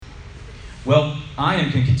Well, I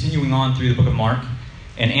am continuing on through the book of Mark,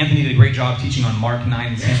 and Anthony did a great job teaching on Mark 9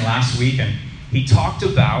 and 10 last week, and he talked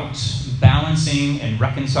about balancing and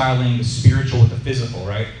reconciling the spiritual with the physical,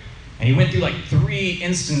 right? And he went through like 3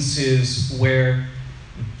 instances where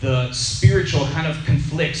the spiritual kind of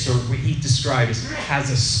conflicts, or what he described as has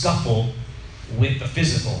a scuffle with the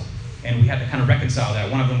physical, and we had to kind of reconcile that.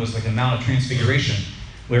 One of them was like the Mount of Transfiguration,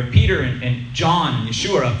 where Peter and John and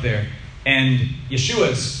Yeshua are up there, and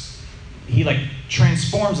he like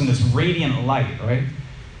transforms in this radiant light, right?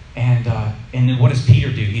 And then what does Peter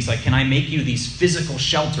do? He's like, can I make you these physical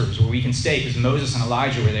shelters where we can stay? Because Moses and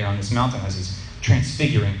Elijah were there on this mountain as he's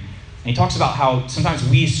transfiguring. And he talks about how sometimes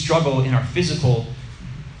we struggle in our physical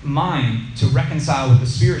mind to reconcile with the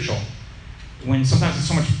spiritual, when sometimes it's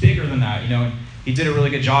so much bigger than that, you know. And he did a really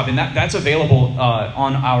good job. And that's available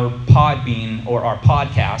on our Podbean or our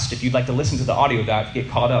podcast if you'd like to listen to the audio of that, get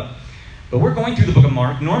caught up. But we're going through the book of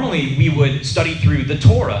Mark. Normally, we would study through the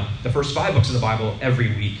Torah, the first 5 books of the Bible, every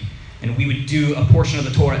week. And we would do a portion of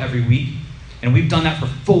the Torah every week. And we've done that for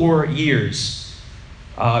 4 years.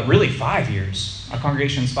 Really, 5 years. Our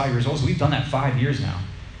congregation is 5 years old, so we've done that 5 years now.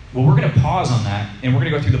 Well, we're going to pause on that, and we're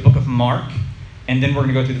going to go through the book of Mark, and then we're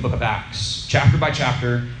going to go through the book of Acts, chapter by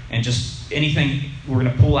chapter, and just anything we're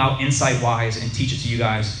going to pull out insight-wise and teach it to you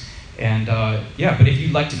guys. And but if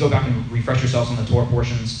you'd like to go back and refresh yourselves on the Torah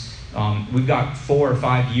portions, we've got 4 or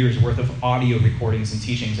 5 years worth of audio recordings and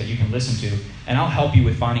teachings that you can listen to, and I'll help you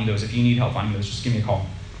with finding those. If you need help finding those, just give me a call.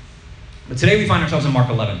 But today we find ourselves in Mark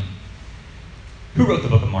 11. Who wrote the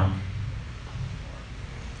book of Mark?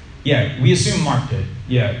 Yeah, we assume Mark did.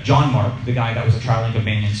 Yeah, John Mark, the guy that was a traveling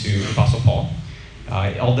companion to the Apostle Paul.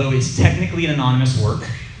 Although it's technically an anonymous work.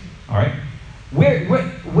 All right?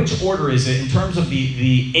 Which order is it in terms of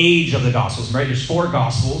the age of the Gospels, right? There's 4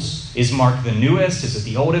 Gospels. Is Mark the newest? Is it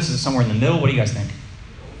the oldest? Is it somewhere in the middle? What do you guys think?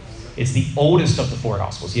 It's the oldest of the 4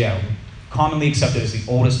 Gospels. Yeah, commonly accepted as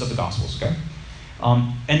the oldest of the Gospels, okay?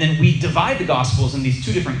 And then we divide the Gospels in these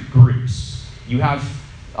 2 different groups. You have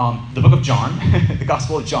the book of John, the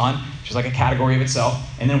Gospel of John, which is like a category of itself.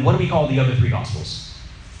 And then what do we call the other 3 Gospels?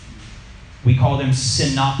 We call them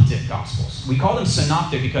synoptic Gospels. We call them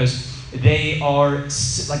synoptic because they are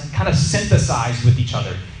like kind of synthesized with each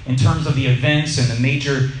other in terms of the events and the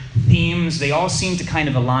major themes. They all seem to kind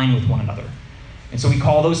of align with one another. And so we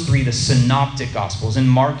call those 3 the synoptic Gospels. And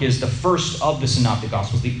Mark is the first of the synoptic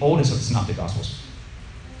Gospels, the oldest of the synoptic Gospels.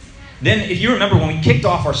 Then, if you remember, when we kicked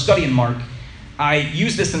off our study in Mark, I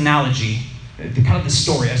used this analogy, kind of the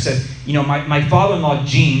story. I said, you know, my father-in-law,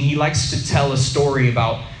 Gene, he likes to tell a story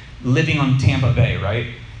about living on Tampa Bay, right?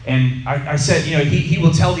 And I said, you know, he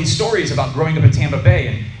will tell these stories about growing up in Tampa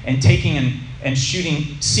Bay and taking and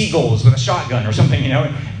shooting seagulls with a shotgun or something, you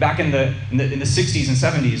know, back in the 60s and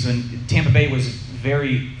 70s when Tampa Bay was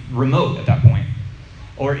very remote at that point.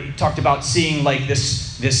 Or he talked about seeing like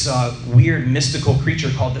this weird mystical creature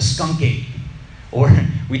called the skunk ape. Or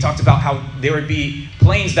we talked about how there would be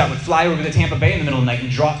planes that would fly over the Tampa Bay in the middle of the night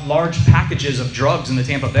and drop large packages of drugs in the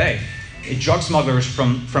Tampa Bay. Drug smugglers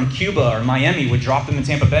from Cuba or Miami would drop them in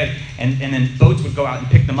Tampa Bay, and then boats would go out and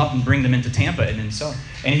pick them up and bring them into Tampa and then sell.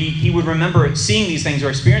 And he would remember seeing these things or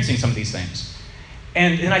experiencing some of these things.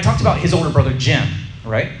 And then I talked about his older brother, Jim,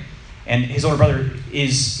 right? And his older brother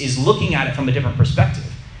is looking at it from a different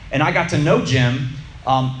perspective. And I got to know Jim.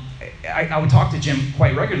 I would talk to Jim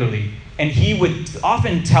quite regularly, and he would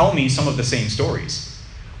often tell me some of the same stories.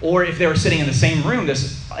 Or if they were sitting in the same room,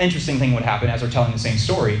 this interesting thing would happen as they're telling the same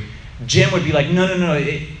story. Jim would be like, no.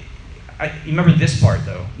 You remember this part,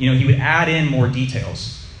 though. You know, he would add in more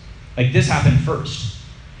details. Like, this happened first.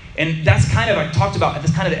 And that's kind of, I talked about,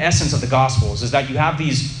 that's kind of the essence of the Gospels, is that you have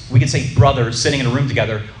these, we could say, brothers sitting in a room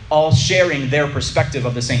together, all sharing their perspective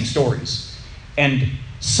of the same stories. And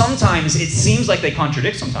sometimes it seems like they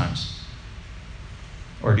contradict sometimes.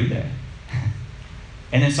 Or do they?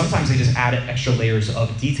 And then sometimes they just add extra layers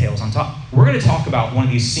of details on top. We're going to talk about one of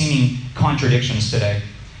these seeming contradictions today.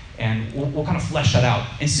 And we'll kind of flesh that out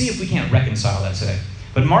and see if we can't reconcile that today.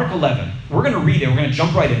 But Mark 11, we're going to read it. We're going to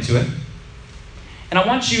jump right into it. And I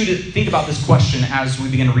want you to think about this question as we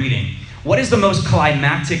begin reading. What is the most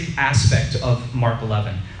climactic aspect of Mark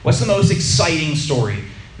 11? What's the most exciting story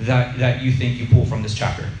that you think you pull from this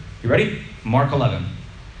chapter? You ready? Mark 11.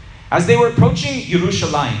 As they were approaching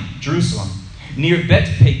Jerusalem, near Bet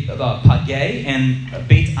Page and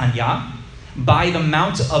Beit Anya, by the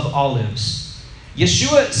Mount of Olives,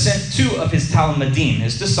 Yeshua sent 2 of his Talmidim,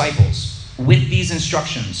 his disciples, with these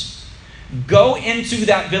instructions. Go into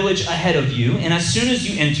that village ahead of you, and as soon as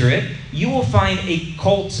you enter it, you will find a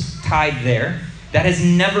colt tied there that has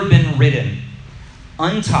never been ridden.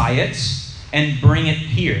 Untie it and bring it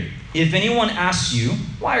here. If anyone asks you,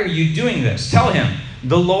 why are you doing this? Tell him,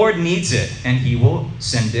 the Lord needs it, and he will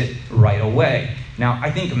send it right away. Now,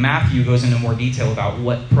 I think Matthew goes into more detail about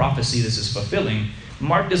what prophecy this is fulfilling.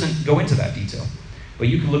 Mark doesn't go into that detail, but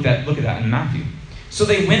you can look at that in Matthew. So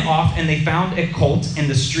they went off and they found a colt in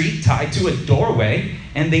the street tied to a doorway,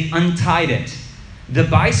 and they untied it. The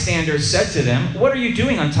bystanders said to them, what are you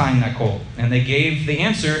doing untying that colt? And they gave the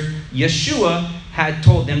answer Yeshua had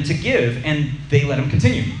told them to give, and they let him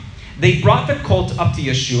continue. They brought the colt up to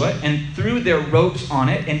Yeshua and threw their robes on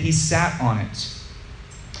it, and he sat on it.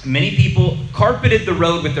 Many people carpeted the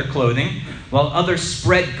road with their clothing, while others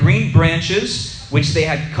spread green branches, which they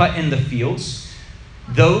had cut in the fields.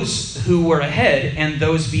 Those who were ahead and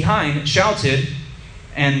those behind shouted,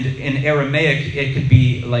 and in Aramaic it could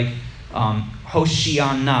be like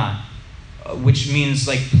Hoshiana, which means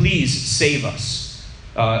like, please save us.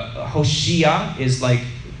 Hoshia is like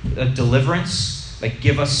a deliverance, like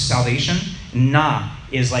give us salvation. Na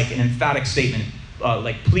is like an emphatic statement,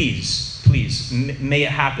 like please, may it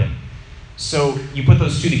happen. So you put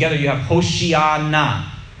those two together, you have Hoshiana.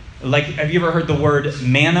 Like, have you ever heard the word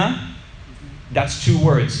manna? That's two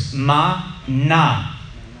words. Ma, na.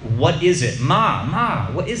 What is it? Ma,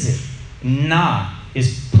 what is it? Na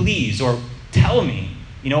is please, or tell me,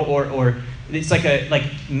 or it's like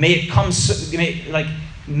may it come,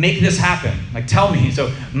 make this happen, like tell me.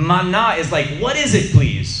 So mana is like, what is it,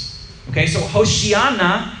 please? Okay, so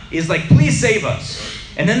Hoshiana is like, please save us.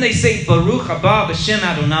 And then they say, Baruch haba b'shem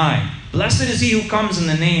Adonai. Blessed is he who comes in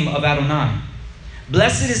the name of Adonai.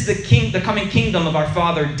 Blessed is the coming kingdom of our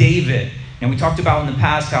father David. And we talked about in the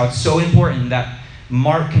past how it's so important that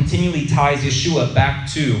Mark continually ties Yeshua back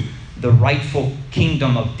to the rightful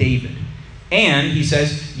kingdom of David. And he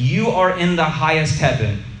says, you are in the highest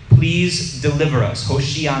heaven. Please deliver us.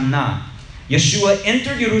 Hoshiana. Yeshua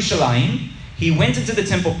entered Yerushalayim. He went into the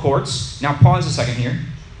temple courts. Now pause a second here.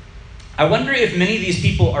 I wonder if many of these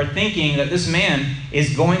people are thinking that this man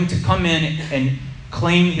is going to come in and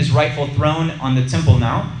claim his rightful throne on the temple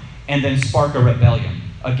now and then spark a rebellion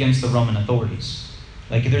against the Roman authorities.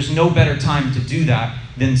 Like, there's no better time to do that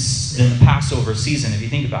than the Passover season, if you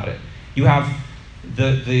think about it. You have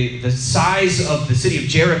the size of the city of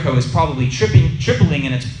Jericho is probably tripling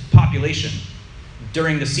in its population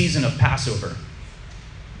during the season of Passover.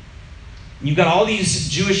 You've got all these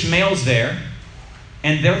Jewish males there,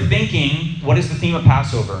 and they're thinking, what is the theme of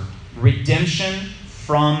Passover? Redemption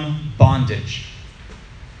from bondage.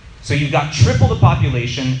 So you've got triple the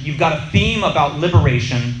population, you've got a theme about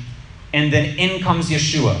liberation, and then in comes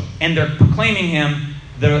Yeshua. And they're proclaiming him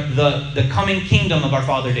the coming kingdom of our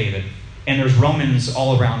father David. And there's Romans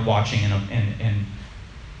all around watching and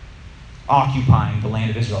occupying the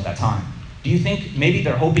land of Israel at that time. Do you think maybe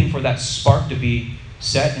they're hoping for that spark to be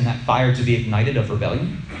set and that fire to be ignited of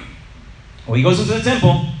rebellion? Well, he goes into the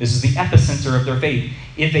temple. This is the epicenter of their faith.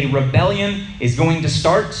 If a rebellion is going to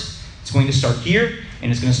start, it's going to start here,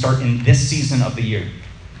 and it's going to start in this season of the year.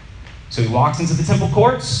 So he walks into the temple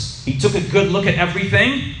courts. He took a good look at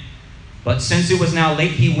everything. But since it was now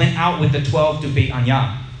late, he went out with the 12 to Beit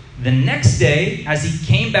Anya. The next day, as he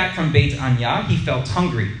came back from Beit Anya, he felt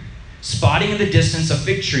hungry. Spotting in the distance a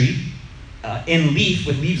fig tree in leaf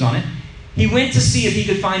with leaves on it, he went to see if he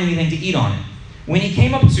could find anything to eat on it. When he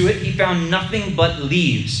came up to it, he found nothing but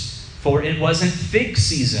leaves, for it wasn't fig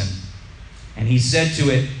season. And he said to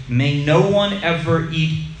it, may no one ever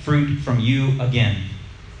eat fruit from you again.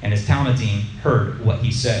 And his Talmudim heard what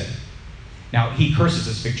he said. Now, he curses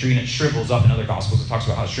this fig tree, and it shrivels up. In other Gospels, it talks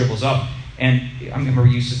about how it shrivels up. And I remember we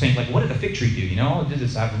used to think, like, what did the fig tree do? Did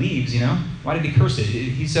this have leaves, Why did he curse it?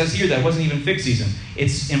 He says here that it wasn't even fig season.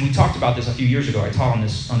 And we talked about this a few years ago. I taught on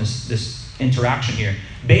this interaction here.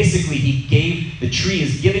 Basically, the tree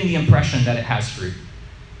is giving the impression that it has fruit,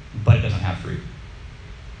 but it doesn't have fruit.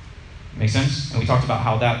 Make sense? And we talked about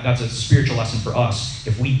how that's a spiritual lesson for us.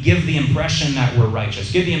 If we give the impression that we're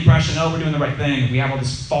righteous, give the impression, we're doing the right thing, we have all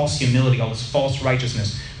this false humility, all this false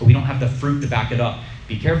righteousness, but we don't have the fruit to back it up,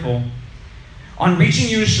 be careful. On reaching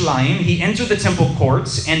Yerushalayim, he entered the temple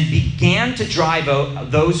courts and began to drive out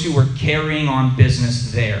those who were carrying on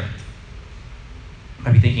business there. You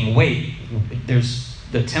might be thinking, wait, there's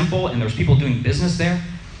the temple and there's people doing business there?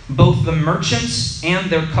 Both the merchants and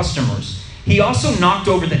their customers. He also knocked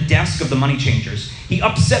over the desk of the money changers. He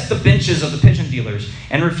upset the benches of the pigeon dealers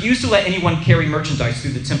and refused to let anyone carry merchandise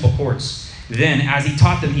through the temple courts. Then, as he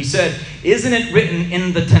taught them, he said, isn't it written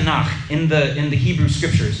in the Tanakh, in the Hebrew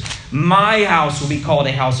scriptures, my house will be called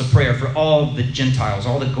a house of prayer for all the Gentiles,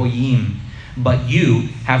 all the Goyim, but you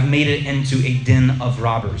have made it into a den of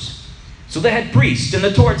robbers. So the head priest and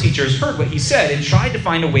the Torah teachers heard what he said and tried to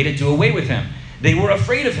find a way to do away with him. They were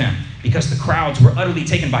afraid of him because the crowds were utterly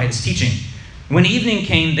taken by his teaching. When evening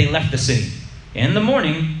came, they left the city. In the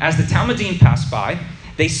morning, as the Talmudim passed by,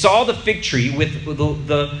 they saw the fig tree with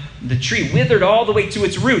the tree withered all the way to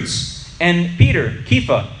its roots. And Peter,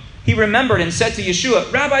 Kepha, he remembered and said to Yeshua,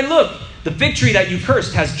 Rabbi, look, the fig tree that you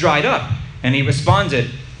cursed has dried up. And he responded,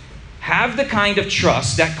 have the kind of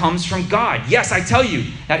trust that comes from God. Yes, I tell you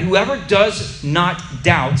that whoever does not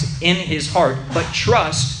doubt in his heart, but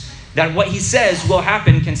trust that what he says will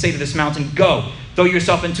happen, can say to this mountain, go, throw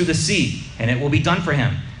yourself into the sea, and it will be done for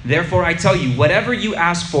him. Therefore, I tell you, whatever you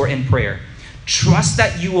ask for in prayer, trust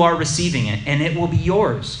that you are receiving it, and it will be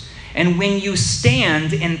yours. And when you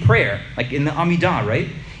stand in prayer, like in the Amidah, right?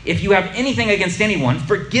 If you have anything against anyone,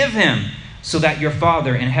 forgive him, so that your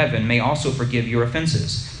Father in heaven may also forgive your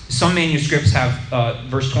offenses. Some manuscripts have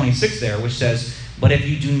verse 26 there, which says, but if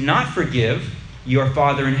you do not forgive, your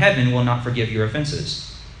Father in heaven will not forgive your offenses.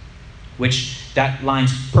 Which, that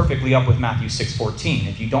lines perfectly up with Matthew 6:14.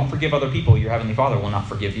 If you don't forgive other people, your heavenly Father will not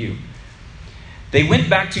forgive you. They went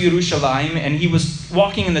back to Yerushalayim, and he was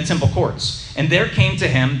walking in the temple courts. And there came to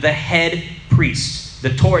him the head priest,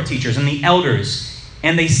 the Torah teachers, and the elders.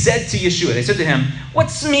 And they said to Yeshua, they said to him, what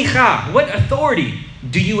smicha, what authority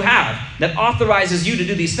do you have that authorizes you to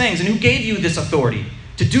do these things? And who gave you this authority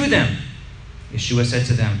to do them? Yeshua said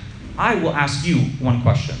to them, I will ask you one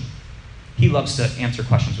question. He loves to answer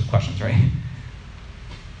questions with questions, right?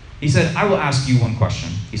 He said, I will ask you one question.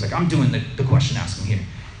 He's like, I'm doing the question asking here.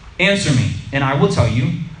 Answer me, and I will tell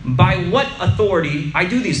you by what authority I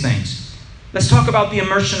do these things. Let's talk about the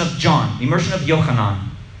immersion of John, the immersion of Yochanan.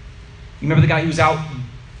 You remember the guy who was out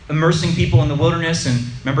immersing people in the wilderness, and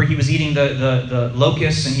remember he was eating the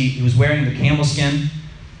locusts, and he was wearing the camel skin,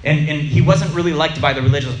 and he wasn't really liked by the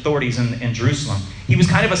religious authorities in Jerusalem. He was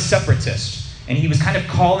kind of a separatist, and he was kind of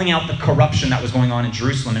calling out the corruption that was going on in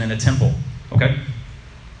Jerusalem and in the temple. Okay?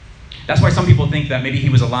 That's why some people think that maybe he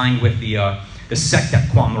was aligned with the sect at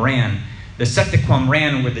Qumran. The sect at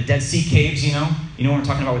Qumran were the Dead Sea Caves, you know? You know what I'm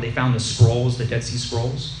talking about, where they found the scrolls, the Dead Sea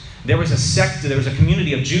Scrolls? There was a sect, there was a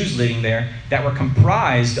community of Jews living there that were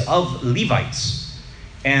comprised of Levites.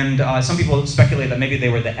 And some people speculate that maybe they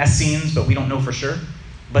were the Essenes, but we don't know for sure.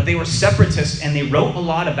 But they were separatists, and they wrote a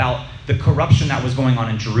lot about the corruption that was going on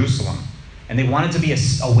in Jerusalem. And they wanted to be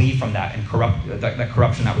away from that and that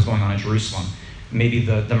corruption that was going on in Jerusalem. Maybe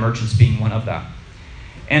the merchants being one of that.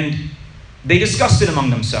 And they discussed it among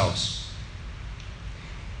themselves.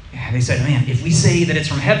 Yeah, they said, man, if we say that it's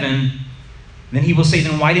from heaven, then he will say,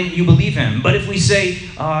 then why didn't you believe him? But if we say,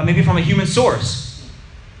 maybe from a human source,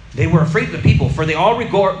 they were afraid of the people, for they all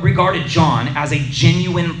regarded John as a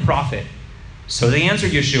genuine prophet. So they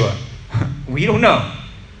answered Yeshua, we don't know.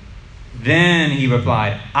 Then he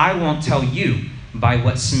replied, I won't tell you by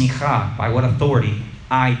what smicha, by what authority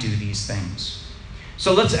I do these things.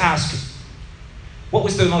 So let's ask, what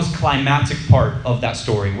was the most climactic part of that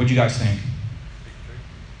story? What do you guys think?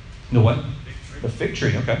 The what? The fig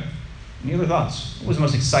tree, okay. Any other thoughts? What was the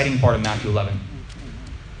most exciting part of Matthew 11?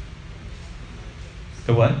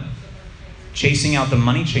 The what? Chasing out the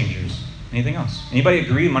money changers. Anything else? Anybody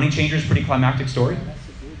agree money changers pretty climactic story?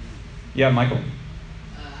 Yeah, Michael. I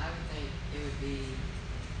would think it would be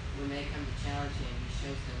when they come to challenge him, he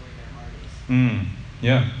shows them where their heart is.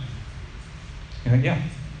 Yeah. Yeah.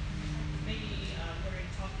 Maybe where he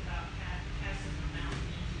talked about casting the mountain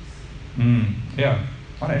into the sea. Yeah.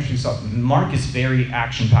 A lot of interesting stuff. Mark is very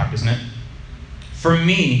action-packed, isn't it? For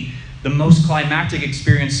me, the most climactic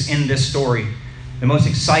experience in this story, the most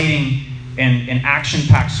exciting and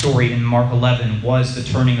action-packed story in Mark 11 was the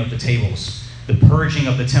turning of the tables, the purging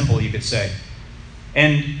of the temple, you could say.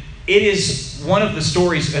 And it is one of the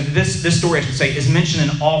stories, this story, I should say, is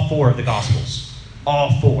mentioned in all four of the Gospels.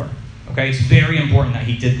 All four. Okay? It's very important that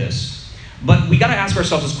he did this. But we got to ask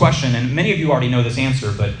ourselves this question, and many of you already know this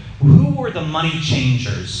answer, but who were the money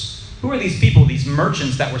changers? Who are these people, these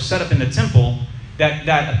merchants that were set up in the temple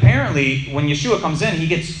that apparently when Yeshua comes in, he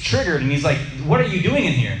gets triggered and he's like, what are you doing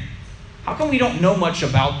in here? How come we don't know much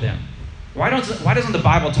about them? Why doesn't the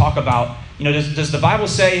Bible talk about, does the Bible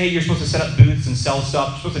say, hey, you're supposed to set up booths and sell stuff,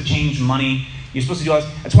 you're supposed to change money, you're supposed to do all this?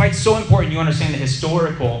 That's why it's so important you understand the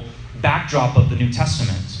historical backdrop of the New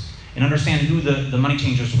Testament and understand who the money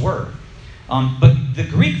changers were. But the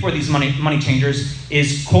Greek for these money changers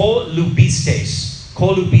is kolubistes,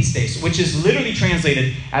 which is literally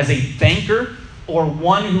translated as a banker or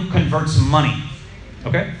one who converts money.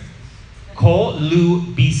 Okay?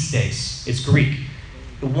 Kolubistes. It's Greek.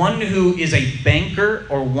 One who is a banker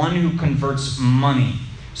or one who converts money.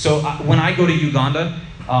 So when I go to Uganda,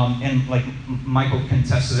 and like Michael can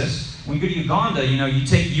attest to this, when you go to Uganda, you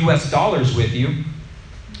take US dollars with you,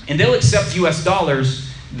 and they'll accept US dollars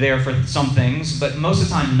there for some things, but most of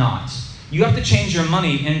the time not. You have to change your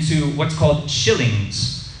money into what's called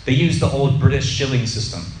shillings. They use the old British shilling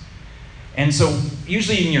system. And so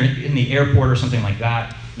usually when you're in the airport or something like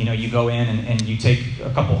that, you go in and you take a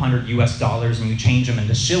couple hundred US dollars and you change them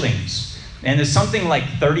into shillings. And there's something like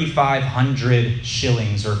 3,500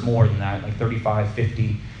 shillings or more than that, like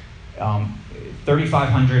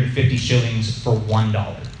 3,550 shillings for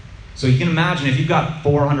 $1. So you can imagine if you've got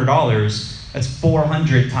 $400, that's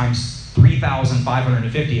 400 times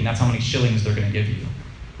 3,550, and that's how many shillings they're going to give you.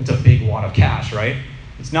 It's a big wad of cash, right?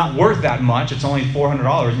 It's not worth that much. It's only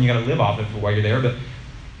 $400, and you got to live off it for while you're there. But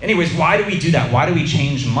anyways, why do we do that? Why do we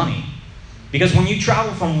change money? Because when you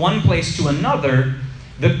travel from one place to another,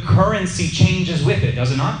 the currency changes with it,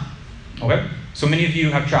 does it not? Okay? So many of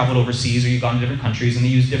you have traveled overseas, or you've gone to different countries, and they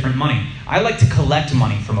use different money. I like to collect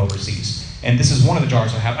money from overseas. And this is one of the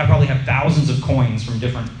jars I have. I probably have thousands of coins from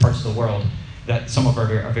different parts of the world that some of are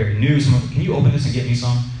very new. Can you open this and get me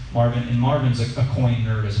some, Marvin? And Marvin's a coin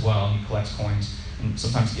nerd as well. He collects coins, and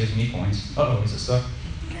sometimes he gives me coins. Uh-oh, is it stuck?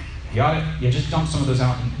 You got it? Yeah, just dump some of those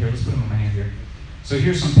out. Here, let's put them in my hand here. So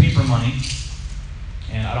here's some paper money.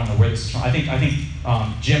 And I don't know where this is from. I think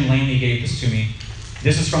Jim Laney gave this to me.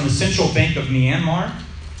 This is from the Central Bank of Myanmar.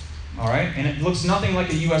 All right? And it looks nothing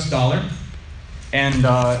like a US dollar. And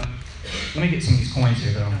let me get some of these coins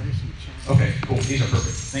here, though. Okay, cool. These are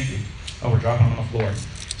perfect. Thank you. Oh, we're dropping them on the floor.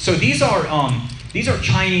 So these are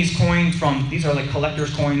Chinese coins from, these are like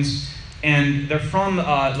collector's coins, and they're from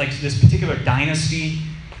like this particular dynasty,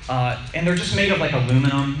 and they're just made of like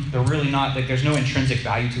aluminum. They're really not, like there's no intrinsic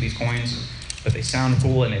value to these coins, but they sound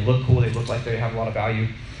cool and they look cool. They look like they have a lot of value.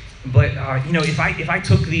 But if I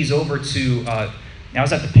took these over to, I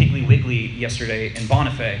was at the Piggly Wiggly yesterday in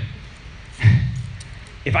Bonifay.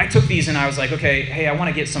 If I took these and I was like, okay, hey, I want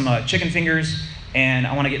to get some chicken fingers, and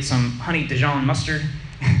I want to get some honey Dijon mustard,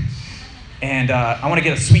 and I want to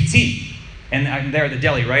get a sweet tea. And I'm there at the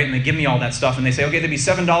deli, right? And they give me all that stuff, and they say, okay, that'd be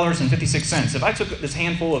 $7.56. If I took this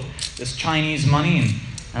handful of this Chinese money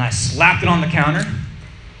and I slapped it on the counter, and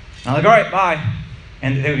I'm like, all right, bye.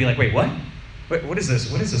 And they would be like, wait, what? Wait, what is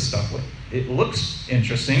this? What is this stuff? It looks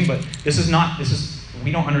interesting, but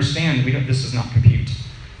we don't understand. This is not compute,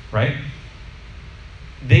 right?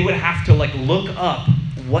 They would have to like look up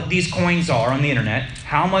what these coins are on the internet,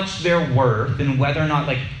 how much they're worth, and whether or not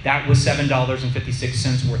like that was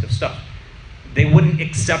 $7.56 worth of stuff. They wouldn't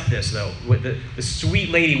accept this though. The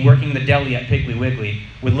sweet lady working the deli at Piggly Wiggly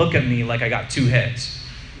would look at me like I got two heads,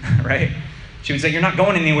 right? She would say, you're not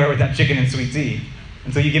going anywhere with that chicken and sweet tea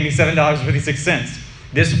until you give me $7.56.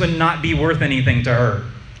 This would not be worth anything to her.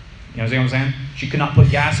 You know what I'm saying? She could not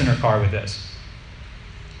put gas in her car with this.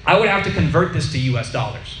 I would have to convert this to US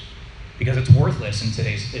dollars because it's worthless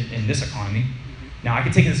in this economy. Now I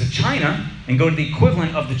could take this to China and go to the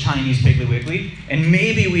equivalent of the Chinese Piggly Wiggly, and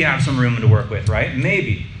maybe we have some room to work with, right?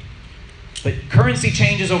 Maybe. But currency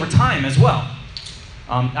changes over time as well.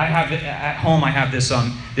 I have at home. I have this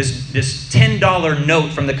this $10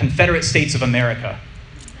 note from the Confederate States of America.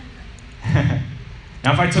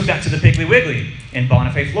 Now, if I took that to the Piggly Wiggly in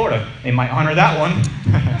Bonifay, Florida, they might honor that one.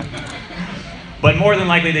 But more than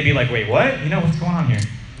likely, they'd be like, wait, what? What's going on here?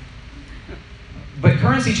 But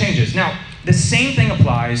currency changes. Now, the same thing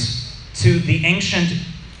applies to the ancient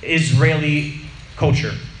Israeli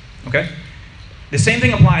culture, okay? The same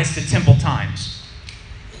thing applies to temple times.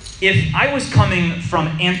 If I was coming from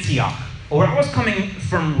Antioch, or I was coming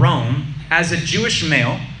from Rome as a Jewish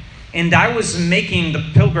male, and I was making the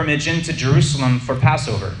pilgrimage into Jerusalem for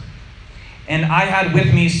Passover, and I had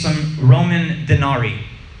with me some Roman denarii,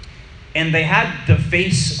 and they had the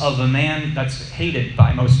face of a man that's hated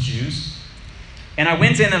by most Jews. And I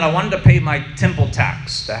went in and I wanted to pay my temple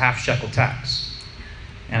tax, the half shekel tax.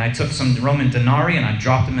 And I took some Roman denarii and I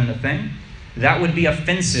dropped them in the thing. That would be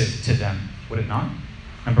offensive to them, would it not?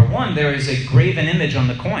 Number one, there is a graven image on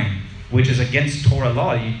the coin, which is against Torah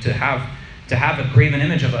law. To have a graven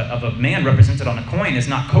image of a man represented on a coin is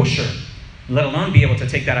not kosher, let alone be able to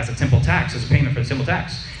take that as a temple tax, as a payment for the temple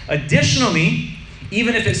tax. Additionally,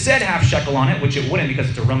 even if it said half shekel on it, which it wouldn't because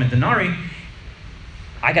it's a Roman denarii,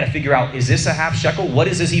 I got to figure out, is this a half shekel? What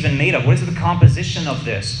is this even made of? What is the composition of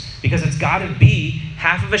this? Because it's got to be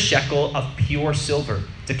half of a shekel of pure silver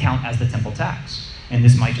to count as the temple tax. And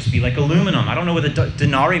this might just be like aluminum. I don't know, with a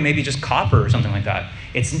denarii, maybe just copper or something like that.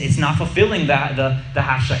 It's not fulfilling the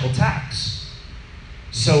half shekel tax.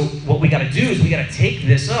 So what we got to do is we got to take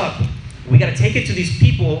this up. We got to take it to these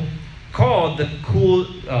people called the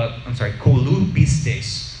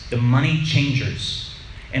koulubistes, the money changers.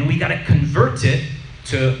 And we got to convert it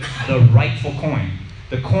to the rightful coin.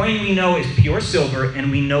 The coin we know is pure silver,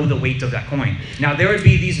 and we know the weight of that coin. Now, there would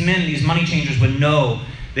be these men, these money changers would know.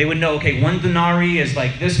 They would know, okay, 1 denarii is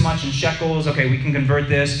like this much in shekels. Okay, we can convert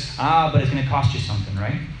this. But it's going to cost you something,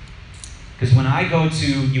 right? Because when I go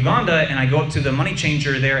to Uganda and I go up to the money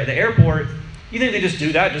changer there at the airport, you think they just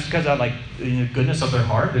do that just because of like the goodness of their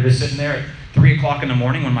heart? They're just sitting there at 3 o'clock in the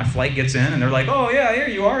morning when my flight gets in, and they're like, oh yeah, here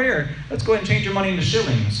you are here. Let's go ahead and change your money into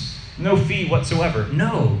shillings. No fee whatsoever.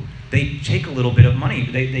 No. They take a little bit of money.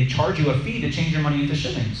 They charge you a fee to change your money into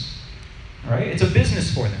shillings. All right? It's a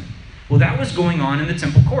business for them. Well, that was going on in the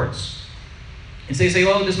temple courts. And so they say,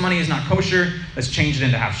 oh, this money is not kosher. Let's change it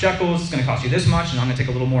into half shekels. It's going to cost you this much, and I'm going to take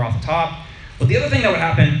a little more off the top. But the other thing that would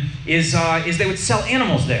happen is they would sell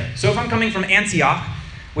animals there. So if I'm coming from Antioch,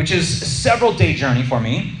 which is a several-day journey for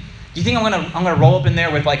me, do you think I'm gonna roll up in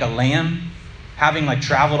there with like a lamb, having like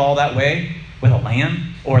traveled all that way with a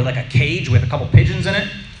lamb, or like a cage with a couple pigeons in it?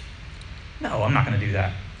 No, I'm not going to do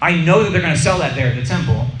that. I know that they're going to sell that there at the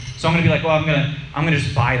temple, so I'm going to be like, well, I'm going to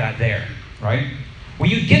just buy that there, right? When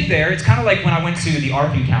you get there, it's kind of like when I went to the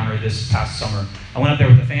Ark Encounter this past summer. I went up there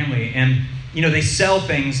with the family, and they sell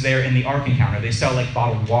things there in the Ark Encounter. They sell like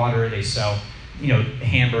bottled water, they sell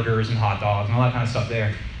hamburgers and hot dogs and all that kind of stuff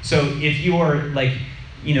there. So if you're like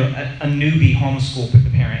a newbie homeschool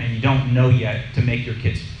parent and you don't know yet to make your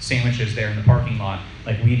kids sandwiches there in the parking lot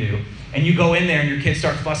like we do, and you go in there and your kids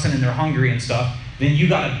start fussing and they're hungry and stuff, then you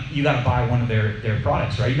gotta buy one of their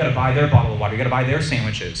products, right? You gotta buy their bottle of water, you gotta buy their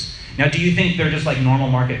sandwiches. Now, do you think they're just like normal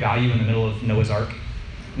market value in the middle of Noah's Ark?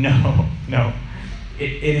 No.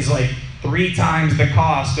 It is like 3 times the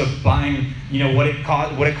cost of buying, what it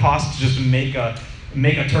costs to just make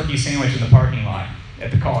a turkey sandwich in the parking lot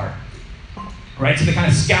at the car. Right? So they kind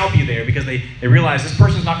of scalp you there because they realize this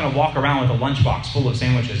person's not going to walk around with a lunchbox full of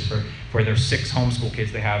sandwiches for their 6 homeschool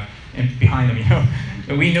kids they have behind them.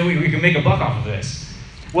 But we know we can make a buck off of this.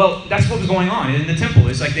 Well, that's what was going on in the temple.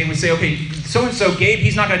 It's like they would say, okay, so-and-so, Gabe,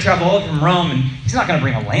 he's not going to travel all the way from Rome, and he's not going to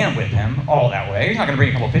bring a lamb with him all that way. He's not going to bring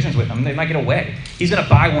a couple of pigeons with him. They might get away. He's going to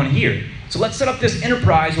buy one here. So let's set up this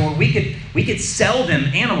enterprise where we could sell them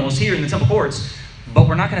animals here in the temple courts, but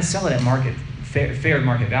we're not going to sell it at fair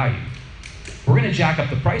market value. We're going to jack up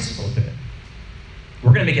the price a little bit.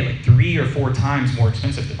 We're going to make it like 3 or 4 times more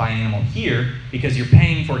expensive to buy an animal here because you're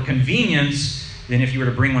paying for convenience than if you were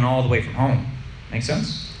to bring one all the way from home. Make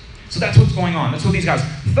sense? So that's what's going on. That's what these guys.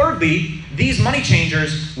 Thirdly, these money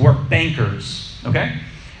changers were bankers. Okay?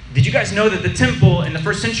 Did you guys know that the temple in the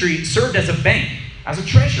first century served as a bank, as a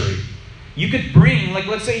treasury? You could bring, like,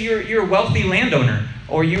 let's say you're a wealthy landowner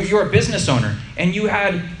or you're a business owner, and you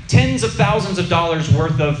had tens of thousands of dollars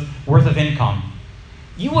worth of income.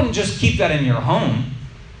 You wouldn't just keep that in your home.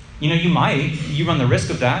 You might. You run the risk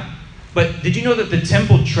of that. But did you know that the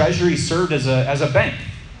temple treasury served as a bank?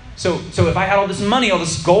 So if I had all this money, all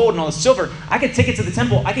this gold, and all this silver, I could take it to the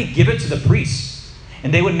temple. I could give it to the priests,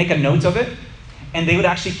 and they would make a note of it, and they would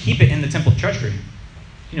actually keep it in the temple treasury.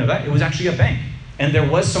 You know that? It was actually a bank. And there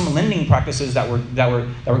was some lending practices that were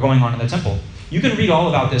going on in the temple. You can read all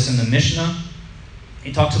about this in the Mishnah.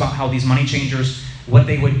 It talks about how these money changers, what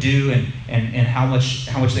they would do and how much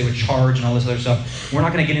they would charge and all this other stuff. We're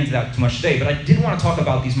not going to get into that too much today, but I did want to talk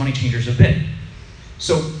about these money changers a bit.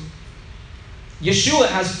 So Yeshua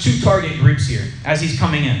has 2 target groups here as he's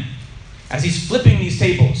coming in, as he's flipping these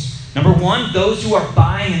tables. Number 1, those who are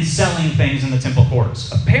buying and selling things in the temple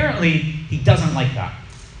courts. Apparently, he doesn't like that.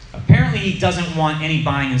 Apparently, he doesn't want any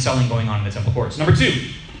buying and selling going on in the temple courts. Number 2,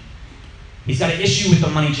 he's got an issue with the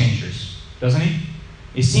money changers, doesn't he?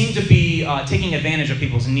 They seem to be taking advantage of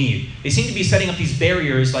people's need. They seem to be setting up these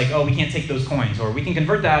barriers like, oh, we can't take those coins, or we can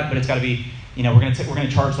convert that, but it's got to be, we're going to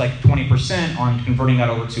charge like 20% on converting that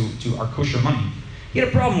over to our kosher money. He had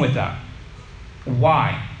a problem with that.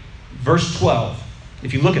 Why? Verse 12.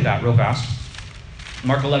 If you look at that real fast,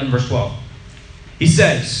 Mark 11, verse 12. He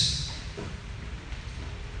says,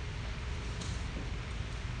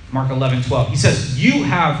 Mark 11, 12. He says, you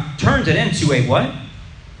have turned it into a what?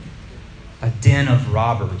 A den of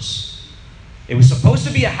robbers. It was supposed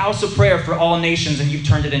to be a house of prayer for all nations, and you've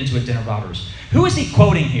turned it into a den of robbers. Who is he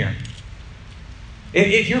quoting here?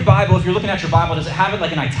 If you're looking at your Bible, does it have it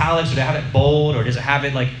like in italics, or does it have it bold, or does it have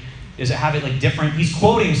it like different? He's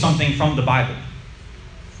quoting something from the Bible.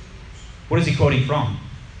 What is he quoting from?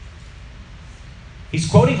 He's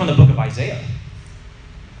quoting from the book of Isaiah,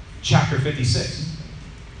 chapter 56.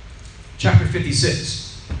 Chapter 56.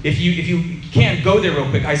 If you can't go there real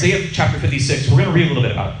quick, Isaiah chapter 56, we're going to read a little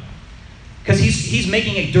bit about it. Because he's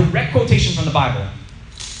making a direct quotation from the Bible.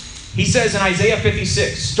 He says in Isaiah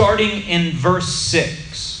 56, starting in verse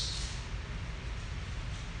 6,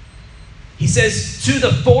 He says, to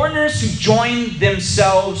the foreigners who join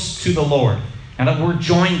themselves to the Lord. Now that word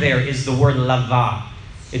join there is the word lava.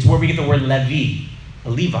 It's where we get the word Levi, a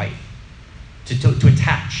Levite, to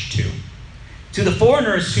attach to. To the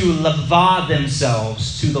foreigners who lava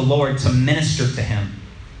themselves to the Lord to minister to Him,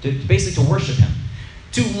 basically to worship Him,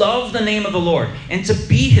 to love the name of the Lord, and to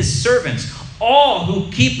be His servants, all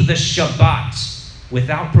who keep the Shabbat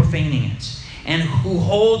without profaning it, and who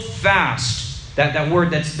hold fast. That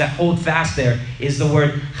word that hold fast there is the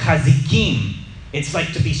word chazikim. It's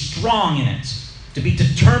like to be strong in it, to be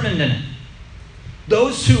determined in it.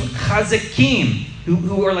 Those who chazikim,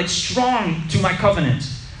 who are like strong to my covenant,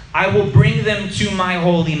 I will bring them to my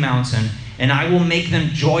holy mountain, and I will make them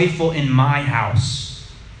joyful in my house.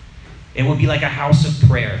 It will be like a house of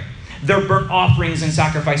prayer. Their burnt offerings and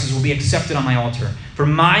sacrifices will be accepted on my altar. For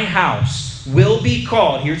my house will be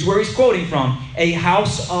called, here's where he's quoting from, a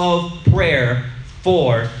house of prayer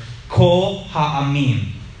for Kol Ha'amim.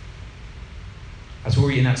 That's where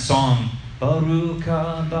we're in that song. Baruch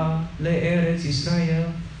haba le'eretz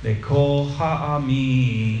Yisrael le'kol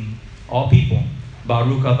ha'amim. All people.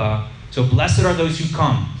 Baruch haba. So blessed are those who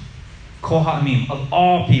come. Kol ha'amim. Of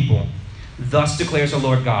all people. Thus declares the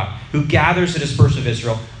Lord God, who gathers the dispersed of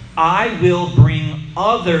Israel. I will bring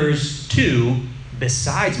others too,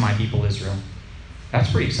 besides my people Israel.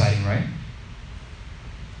 That's pretty exciting, right?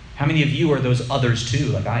 How many of you are those others too,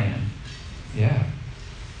 like I am? Yeah.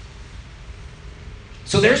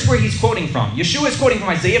 So there's where he's quoting from. Yeshua is quoting from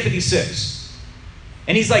Isaiah 56.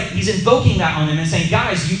 And he's invoking that on them and saying,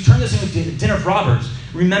 guys, you turn this into a den of robbers.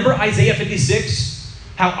 Remember Isaiah 56?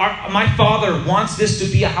 How my Father wants this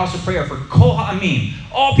to be a house of prayer for Kol Ha'amim,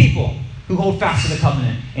 all people who hold fast to the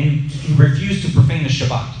covenant and who refuse to profane the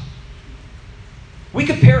Shabbat. We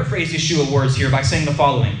could paraphrase Yeshua words here by saying the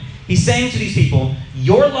following. He's saying to these people,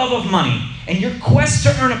 your love of money and your quest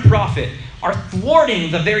to earn a profit are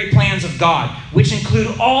thwarting the very plans of God, which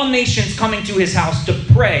include all nations coming to His house to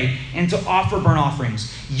pray and to offer burnt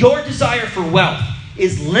offerings. Your desire for wealth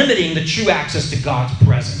is limiting the true access to God's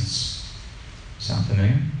presence. Sound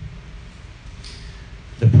familiar?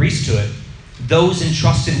 The priesthood, those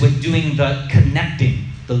entrusted with doing the connecting,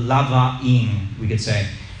 the lava'im, we could say,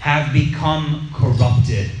 have become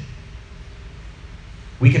corrupted.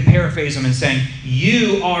 We could paraphrase them in saying,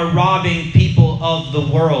 you are robbing people of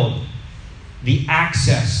the world the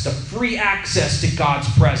access, the free access to God's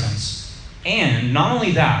presence. And not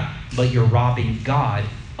only that, but you're robbing God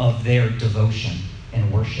of their devotion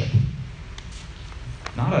and worship.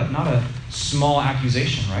 Not a small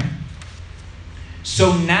accusation, right?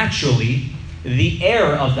 So naturally, the heir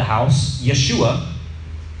of the house, Yeshua,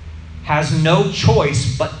 has no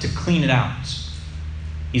choice but to clean it out.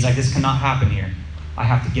 He's like, this cannot happen here. I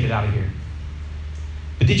have to get it out of here.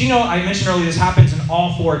 But did you know, I mentioned earlier, this happens in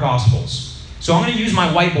all four Gospels. So I'm going to use my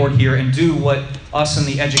whiteboard here and do what us in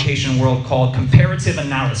the education world call comparative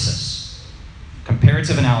analysis.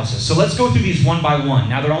 Comparative analysis. So let's go through these one by one.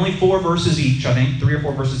 Now, there are only 4 verses each, I think, 3 or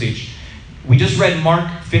 4 verses each. We just read Mark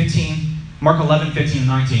 11, 15, and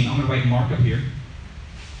 19. I'm going to write Mark up here.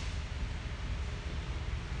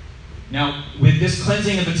 Now, with this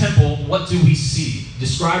cleansing of the temple, what do we see?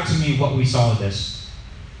 Describe to me what we saw with this.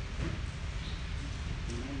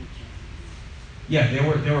 Yeah,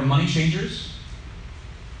 there were money changers.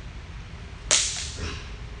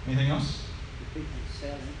 Anything else? People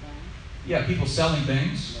selling things. Yeah, people selling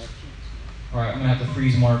things. All right, I'm going to have to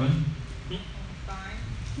freeze Marvin. Fine.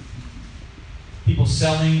 People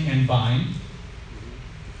selling and buying.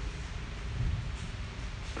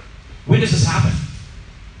 When does this happen?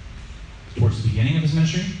 Towards the beginning of his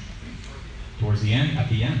ministry? Towards the end? At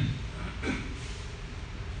the end?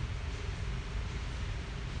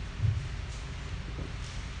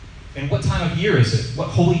 And what time of year is it? What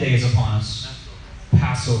holy day is upon us?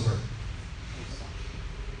 Passover.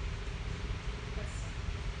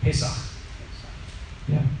 Pesach.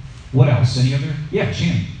 Yeah. What else? Any other? Yeah,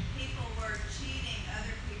 Shannon. People were cheating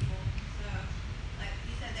other people. So, like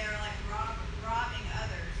you said, they were like robbing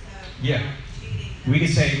others. So Yeah. they were cheating them. We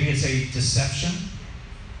could say deception.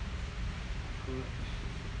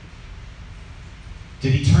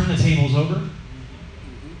 Did he turn the tables over?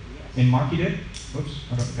 In Mark he did? Whoops,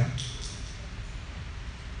 I got that.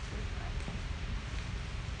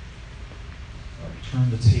 Turn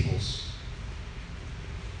the tables.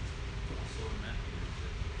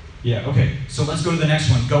 Yeah, okay. So let's go to the next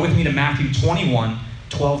one. Go with me to Matthew 21,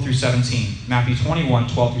 12 through 17. Matthew 21,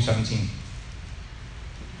 12 through 17.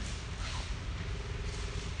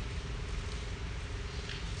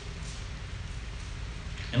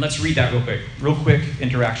 And let's read that real quick. Real quick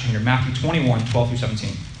interaction here. Matthew 21, 12 through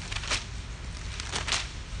 17.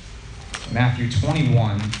 Matthew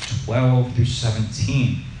 21, 12 through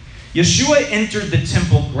 17. Yeshua entered the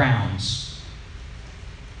temple grounds.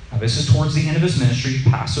 Now this is towards the end of his ministry,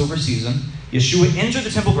 Passover season. Yeshua entered the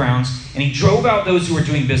temple grounds and he drove out those who were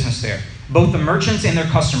doing business there, both the merchants and their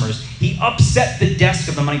customers. He upset the desk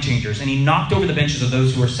of the money changers and he knocked over the benches of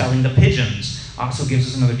those who were selling the pigeons. Also gives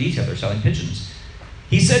us another detail, they're selling pigeons.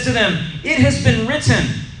 He said to them, "It has been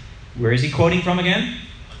written." Where is he quoting from again?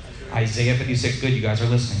 Isaiah 56. Good, you guys are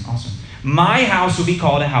listening. Awesome. "My house will be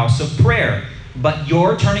called a house of prayer, but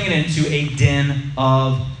you're turning it into a den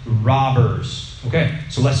of robbers." Okay,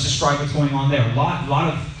 so let's describe what's going on there. A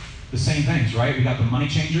lot of the same things, right? We got the money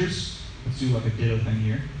changers. Let's do like a ditto thing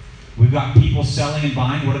here. We've got people selling and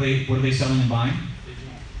buying. What are they selling and buying?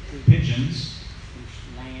 Pigeons.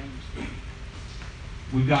 Lambs.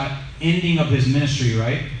 We've got ending of his ministry,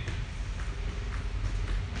 right?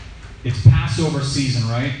 It's Passover season,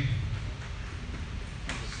 right?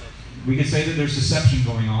 We could say that there's deception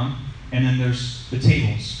going on, and then there's the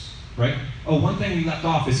tables, right? Oh, one thing we left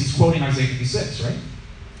off is he's quoting Isaiah 56, right?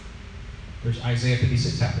 There's Isaiah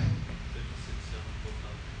 56 happening.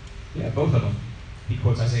 Yeah, both of them. He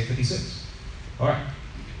quotes Isaiah 56. All right,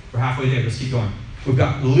 we're halfway there. Let's keep going. We've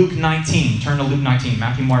got Luke 19. Turn to Luke 19.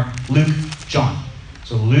 Matthew, Mark, Luke, John.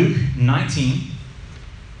 So Luke 19.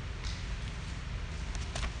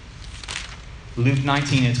 Luke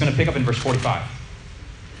 19, and it's going to pick up in verse 45.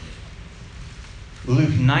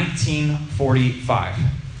 Luke 19:45.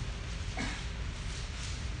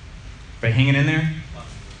 Right, hanging in there?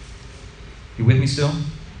 You with me still?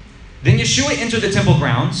 Then Yeshua entered the temple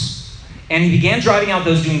grounds, and he began driving out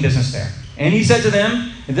those doing business there. And he said to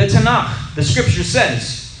them, the Tanakh, the scripture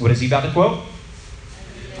says, what is he about to quote?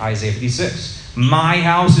 Isaiah 56. "My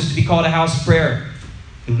house is to be called a house of prayer."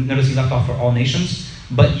 Notice he left off for all nations.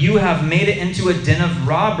 "But you have made it into a den of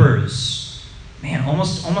robbers." Man,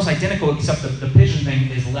 almost identical, except the pigeon thing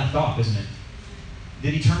is left off, isn't it?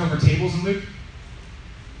 Did he turn over tables in Luke?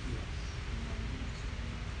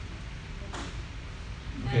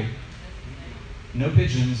 Okay. No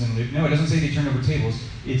pigeons in Luke. No, it doesn't say they turned over tables.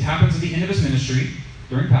 It happens at the end of his ministry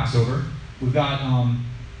during Passover. We've got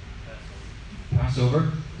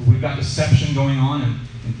Passover. We've got deception going on and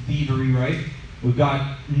thievery, right? We've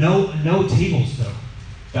got no tables though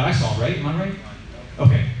that I saw, right? Am I right?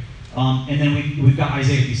 Okay. And then we've got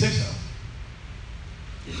Isaiah 56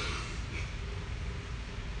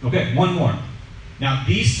 though. Okay, one more. Now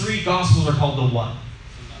these three gospels are called the what?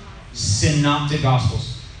 Synoptic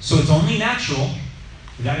gospels. So it's only natural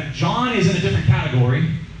that if John is in a different category,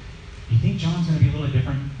 you think John's going to be a little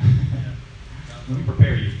different? Let me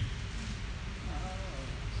prepare you.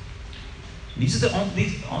 These are the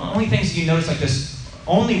only things that you notice like this.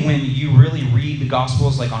 Only when you really read the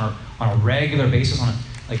Gospels like on a regular basis,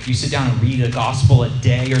 like you sit down and read a Gospel a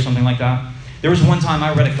day or something like that. There was one time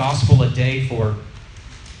I read a Gospel a day for,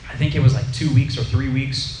 I think it was like 2 weeks or 3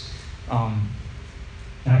 weeks,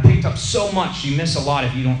 and I picked up so much. You miss a lot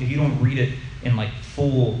if you don't read it in like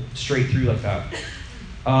full straight through like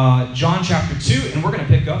that. John chapter 2, and we're going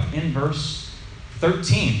to pick up in verse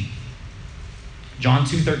 13. John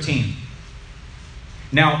 2:13.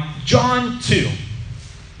 Now, John 2,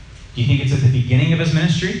 do you think it's at the beginning of his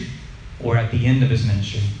ministry or at the end of his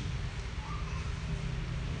ministry?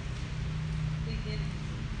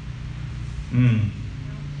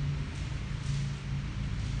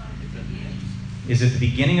 Is it the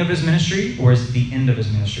beginning of his ministry or is it the end of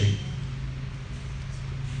his ministry?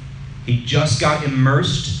 He just got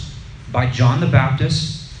immersed by John the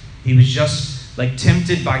Baptist. He was just like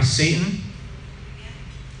tempted by Satan.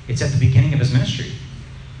 It's at the beginning of his ministry.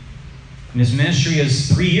 And his ministry is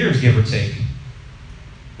 3 years, give or take.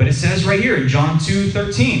 But it says right here in John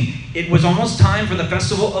 2:13, it was almost time for the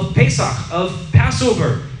festival of Pesach, of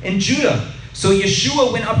Passover in Judah. So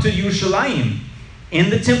Yeshua went up to Yerushalayim. In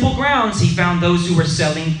the temple grounds, he found those who were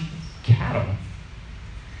selling cattle.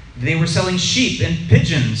 They were selling sheep and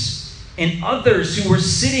pigeons and others who were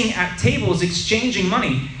sitting at tables exchanging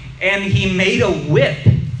money. And he made a whip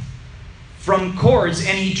from cords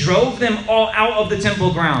and he drove them all out of the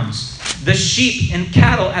temple grounds. The sheep and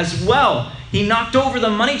cattle as well. He knocked over the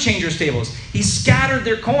money changers' tables. He scattered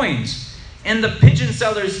their coins. And the pigeon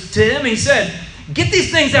sellers, to him he said, "Get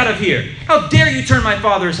these things out of here. How dare you turn my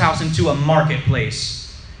father's house into a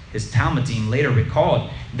marketplace?" His Talmudim later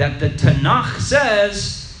recalled that the Tanakh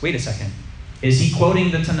says, wait a second, is he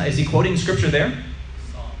quoting the Tanakh? Is he quoting scripture there?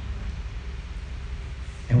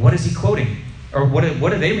 And what is he quoting? Or what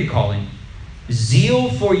are they recalling?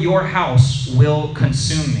 "Zeal for your house will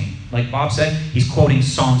consume me." Like Bob said, he's quoting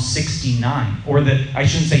Psalm 69. Or I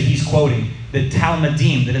shouldn't say he's quoting. The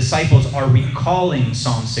Talmudim, the disciples, are recalling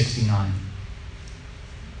Psalm 69.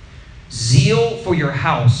 Zeal for your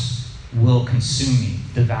house will consume me,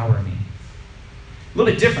 devour me. A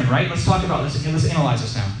little bit different, right? Let's talk about this. Let's analyze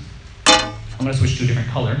this now. I'm going to switch to a different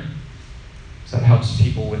color, so that helps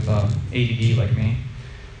people with ADD like me.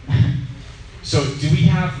 So, do we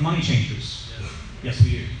have money changers? Yes,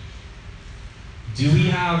 we do. Do we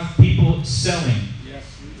have people selling? Yes.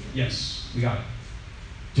 Yes, we got it.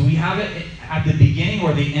 Do we have it at the beginning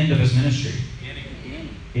or the end of his ministry? Beginning.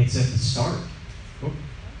 It's at the start.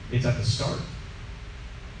 It's at the start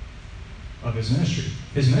of his ministry.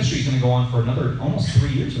 His ministry is going to go on for another almost 3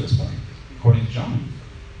 years at this point, according to John.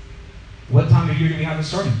 What time of year do we have this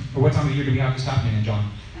starting? Or what time of year do we have this happening in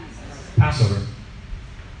John? Passover.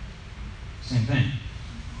 Same thing.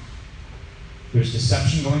 There's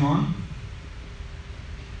deception going on.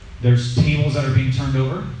 There's tables that are being turned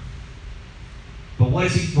over. But what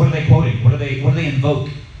are they quoting? What do they invoke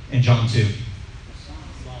in John 2?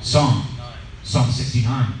 Psalm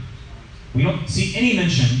 69. We don't see any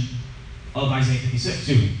mention of Isaiah 56,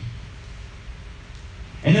 do we?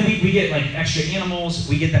 And then we get like extra animals.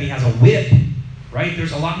 We get that he has a whip, right?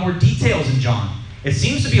 There's a lot more details in John. It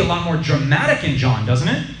seems to be a lot more dramatic in John, doesn't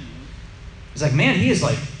it? It's like, man, he is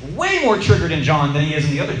like way more triggered in John than he is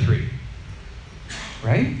in the other three.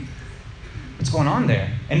 Right? What's going on there?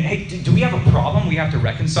 And hey, do we have a problem we have to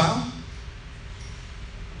reconcile?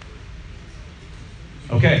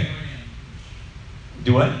 Okay.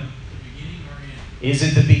 Do what? Is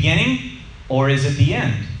it the beginning or is it the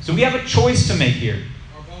end? So we have a choice to make here.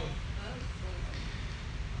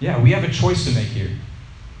 Yeah, we have a choice to make here.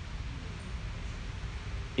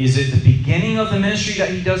 Is it the beginning of the ministry that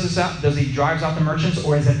he does this out? Does he drives out the merchants,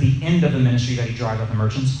 or is it the end of the ministry that he drives out the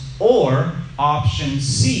merchants? Or option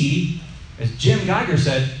C, as Jim Geiger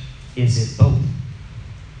said, is it both?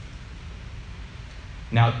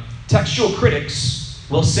 Now, textual critics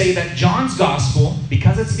will say that John's gospel,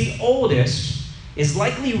 because it's the oldest, is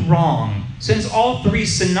likely wrong, since all three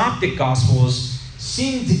synoptic gospels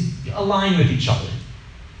seem to align with each other.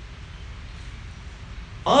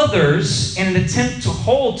 Others, in an attempt to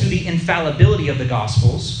hold to the infallibility of the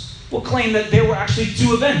Gospels, will claim that there were actually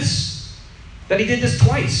two events, that he did this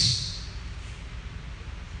twice.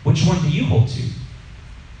 Which one do you hold to?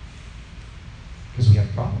 Because we have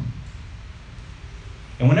a problem.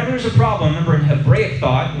 And whenever there's a problem, remember in Hebraic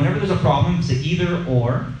thought, whenever there's a problem, it's an either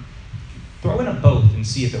or. Throw in a both and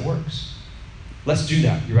see if it works. Let's do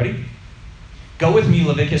that. You ready? Go with me,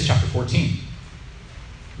 Leviticus chapter 14.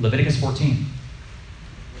 Leviticus 14.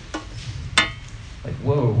 Like,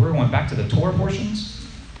 whoa, we're going back to the Torah portions?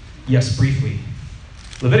 Yes, briefly.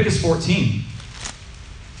 Leviticus 14.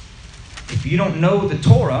 If you don't know the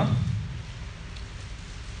Torah,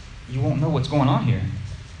 you won't know what's going on here.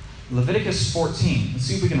 Leviticus 14. Let's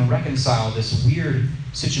see if we can reconcile this weird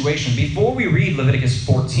situation. Before we read Leviticus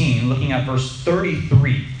 14, looking at verse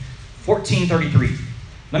 33. 14:33.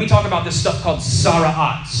 Let me talk about this stuff called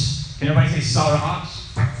sara'at. Can everybody say sara'at?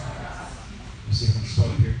 Let's see if I can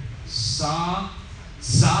spell it here.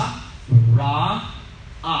 Sara'at.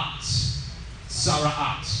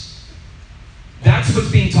 Sara'at. That's what's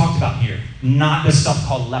being talked about here, not the stuff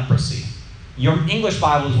called leprosy. Your English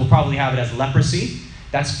Bibles will probably have it as leprosy.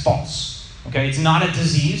 That's false. Okay, it's not a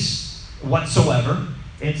disease whatsoever.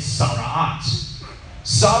 It's sara'at.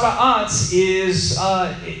 Sara'at is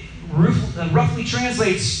roughly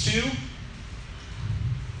translates to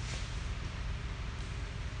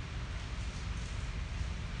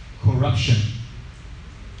corruption.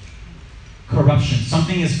 Corruption.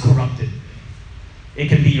 Something is corrupted. It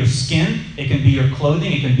can be your skin, it can be your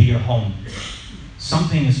clothing, it can be your home.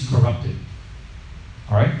 Something is corrupted.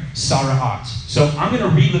 All right? Sara'at. So I'm going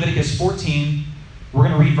to read Leviticus 14. We're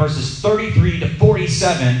going to read verses 33 to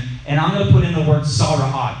 47, and I'm going to put in the word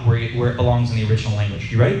sara'at where it belongs in the original language.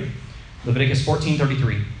 You ready? Leviticus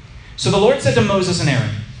 14:33. So the Lord said to Moses and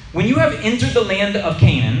Aaron, when you have entered the land of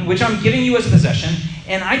Canaan, which I'm giving you as a possession,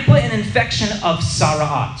 and I put an infection of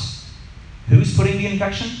sara'at. Who's putting the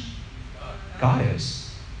infection? God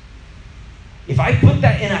is. If I put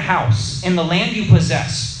that in a house, in the land you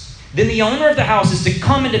possess, then the owner of the house is to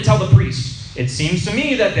come and to tell the priest, it seems to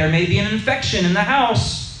me that there may be an infection in the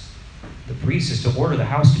house. The priest is to order the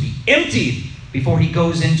house to be emptied before he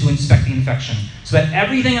goes in to inspect the infection, so that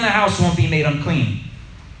everything in the house won't be made unclean.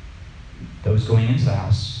 Those going into the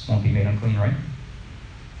house won't be made unclean, right?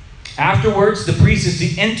 Afterwards, the priest is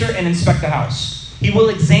to enter and inspect the house. He will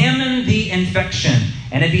examine the infection,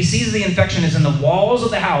 and if he sees the infection is in the walls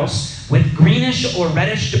of the house with greenish or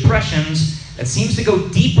reddish depressions that seems to go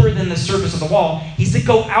deeper than the surface of the wall, he's to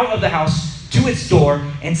go out of the house to its door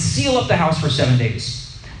and seal up the house for 7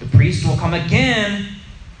 days. The priest will come again.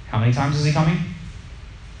 How many times is he coming?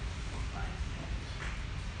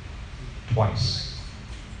 twice.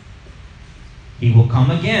 He will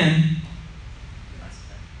come again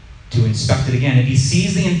to inspect it again. If he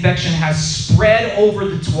sees the infection has spread over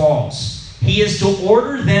the walls, he is to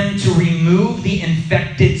order them to remove the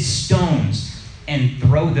infected stones and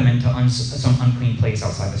throw them into some unclean place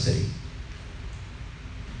outside the city.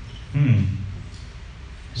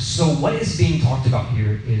 So what is being talked about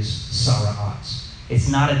here is sara'at. It's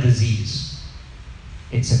not a disease.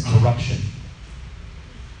 It's a corruption.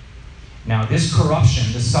 Now this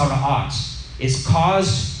corruption, the sara'at, is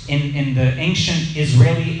caused in the ancient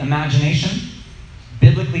Israeli imagination.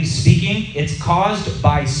 Biblically speaking, it's caused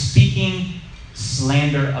by speaking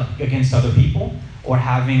slander against other people or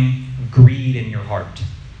having greed in your heart.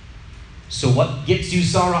 So what gets you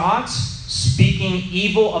sara'at? Speaking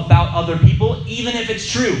evil about other people, even if it's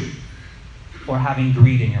true, or having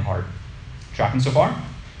greed in your heart. Tracking so far?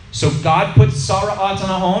 So God puts sara'at in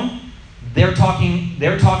a home. They're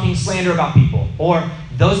talking slander about people, or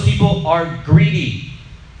those people are greedy.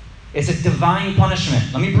 It's a divine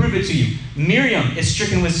punishment. Let me prove it to you. Miriam is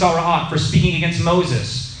stricken with sara'at for speaking against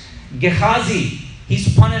Moses. Gehazi,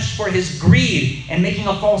 he's punished for his greed and making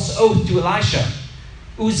a false oath to Elisha.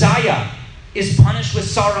 Uzziah is punished with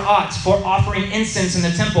sara'at for offering incense in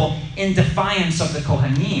the temple in defiance of the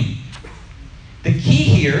Kohanim. The key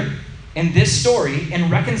here in this story, in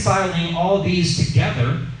reconciling all these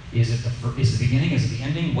together, is it the beginning? Is it the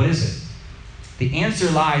ending? What is it? The answer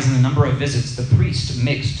lies in the number of visits the priest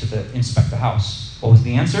makes to inspect the house. What was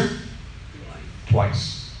the answer?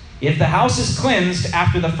 Twice. If the house is cleansed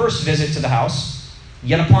after the first visit to the house,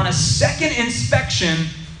 yet upon a second inspection,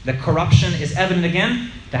 the corruption is evident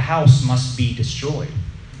again, the house must be destroyed.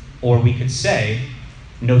 Or we could say,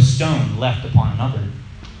 no stone left upon another.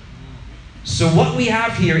 So what we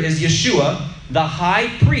have here is Yeshua, the high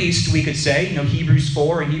priest, we could say, Hebrews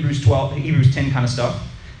 4 and Hebrews 12, Hebrews 10 kind of stuff.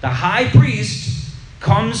 The high priest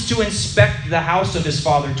comes to inspect the house of his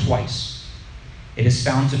father twice. It is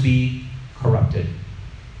found to be corrupted.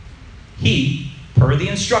 He, per the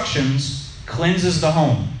instructions, cleanses the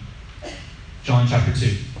home. John chapter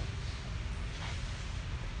 2.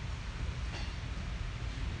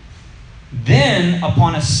 Then,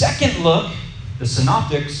 upon a second look, the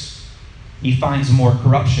synoptics, he finds more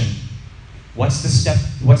corruption. What's the step?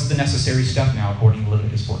 What's the necessary step now, according to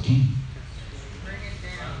Leviticus 14? Bring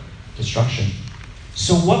it down. Destruction.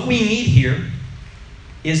 So what we need here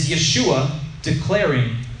is Yeshua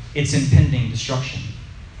declaring its impending destruction.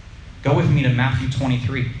 Go with me to Matthew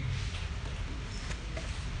 23.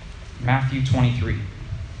 Matthew 23.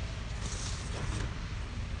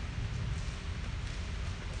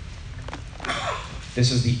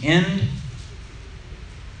 This is the end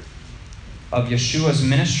of Yeshua's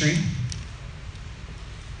ministry.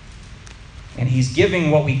 And he's giving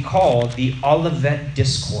what we call the Olivet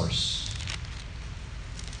Discourse.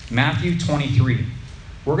 Matthew 23.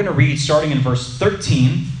 We're going to read starting in verse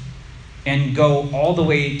 13 and go all the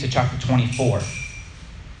way to chapter 24.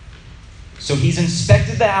 So he's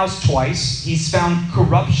inspected the house twice. He's found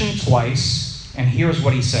corruption twice. And here's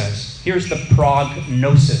what he says. Here's the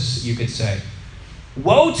prognosis, you could say.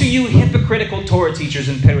 Woe to you, hypocritical Torah teachers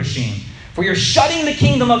and Perushim, for you're shutting the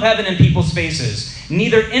kingdom of heaven in people's faces,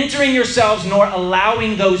 neither entering yourselves nor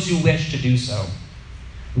allowing those who wish to do so.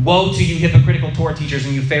 Woe to you, hypocritical Torah teachers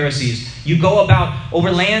and you Pharisees. You go about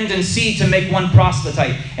over land and sea to make one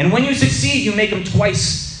proselyte, and when you succeed, you make him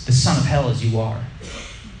twice the son of hell as you are.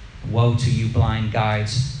 Woe to you, blind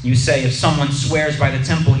guides. You say if someone swears by the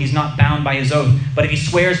temple, he's not bound by his oath. But if he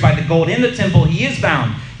swears by the gold in the temple, he is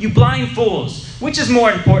bound. You blind fools. Which is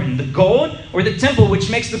more important, the gold or the temple which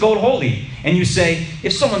makes the gold holy? And you say,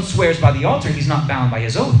 if someone swears by the altar, he's not bound by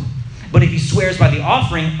his oath. But if he swears by the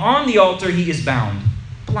offering on the altar, he is bound.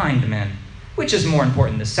 Blind men. Which is more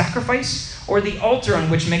important, the sacrifice or the altar on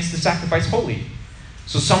which makes the sacrifice holy?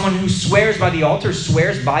 So someone who swears by the altar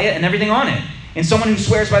swears by it and everything on it. And someone who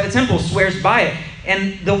swears by the temple swears by it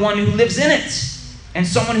and the one who lives in it. And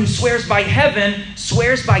someone who swears by heaven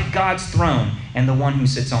swears by God's throne and the one who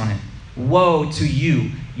sits on it. Woe to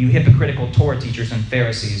you, you hypocritical Torah teachers and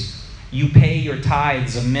Pharisees. You pay your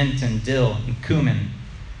tithes of mint and dill and cumin,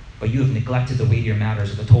 but you have neglected the weightier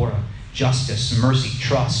matters of the Torah. Justice, mercy,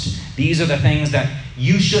 trust. These are the things that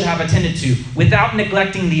you should have attended to without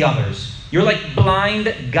neglecting the others. You're like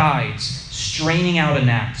blind guides straining out a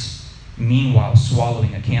gnat, meanwhile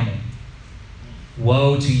swallowing a camel.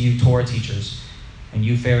 Woe to you, Torah teachers, and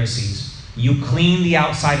you Pharisees. You clean the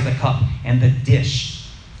outside of the cup and the dish,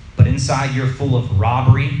 but inside you're full of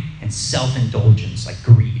robbery and self-indulgence, like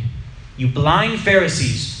greed. You blind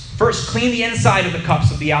Pharisees, first clean the inside of the cup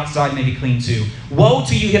so the outside may be clean too. Woe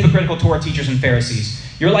to you, hypocritical Torah teachers and Pharisees.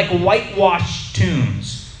 You're like whitewashed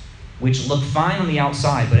tombs, which look fine on the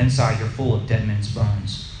outside, but inside you're full of dead men's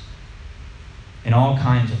bones and all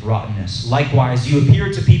kinds of rottenness. Likewise, you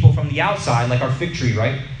appear to people from the outside, like our fig tree,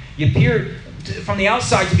 right? You appear from the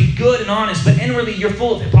outside to be good and honest, but inwardly you're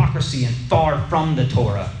full of hypocrisy and far from the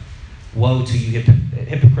Torah. Woe to you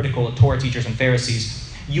hypocritical Torah teachers and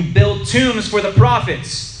Pharisees. You build tombs for the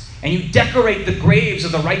prophets, and you decorate the graves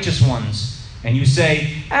of the righteous ones. And you say,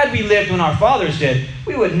 had we lived when our fathers did,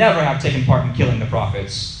 we would never have taken part in killing the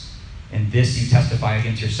prophets. In this you testify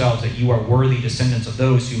against yourselves that you are worthy descendants of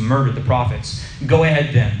those who murdered the prophets. Go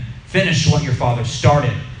ahead then, finish what your fathers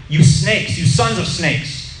started. You snakes, you sons of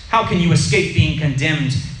snakes, how can you escape being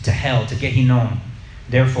condemned to hell, to Gehinnom?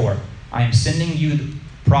 Therefore, I am sending you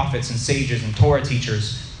prophets and sages and Torah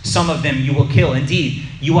teachers. Some of them you will kill. Indeed,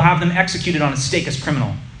 you will have them executed on a stake as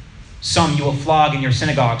criminal. Some you will flog in your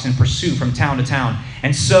synagogues and pursue from town to town.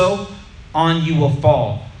 And so on you will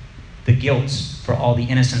fall. The guilt for all the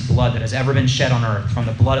innocent blood that has ever been shed on earth, from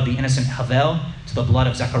the blood of the innocent Havel to the blood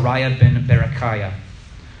of Zechariah ben Berechiah,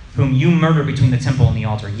 whom you murdered between the temple and the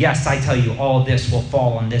altar. Yes, I tell you, all this will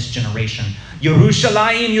fall on this generation.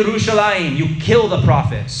 Yerushalayim, Yerushalayim, you kill the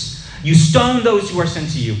prophets. You stone those who are sent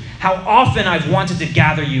to you. How often I've wanted to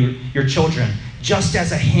gather you, your children, just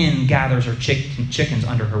as a hen gathers her chickens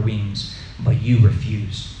under her wings, but you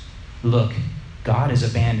refused. Look, God is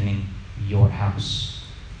abandoning your house,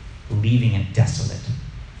 leaving it desolate.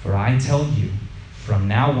 For I tell you, from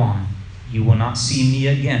now on, you will not see me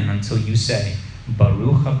again until you say,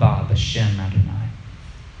 Baruch haba b'Shem Adonai.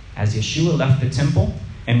 As Yeshua left the temple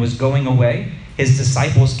and was going away, his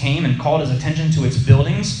disciples came and called his attention to its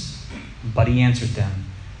buildings, but he answered them,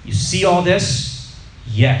 you see all this?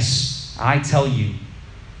 Yes, I tell you,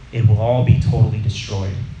 it will all be totally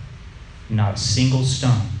destroyed. Not a single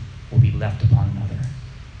stone will be left upon another.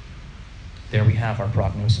 There we have our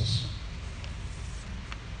prognosis.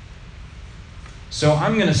 So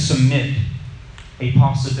I'm going to submit a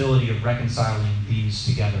possibility of reconciling these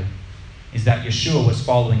together, is that Yeshua was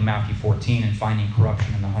following Matthew 14 and finding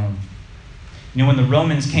corruption in the home. You know, when the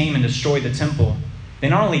Romans came and destroyed the temple, they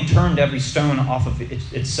not only turned every stone off of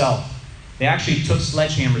itself, they actually took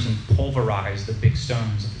sledgehammers and pulverized the big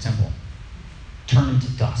stones of the temple, turned them to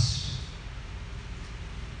dust.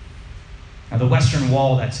 Now the western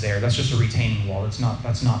wall that's there, that's just a retaining wall. That's not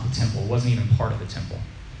the temple. It wasn't even part of the temple.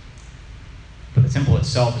 But the temple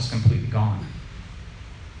itself is completely gone.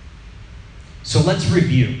 So let's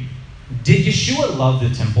review. Did Yeshua love the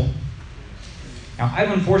temple? Now,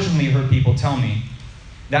 I've unfortunately heard people tell me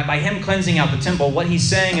that by him cleansing out the temple, what he's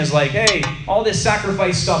saying is like, hey, all this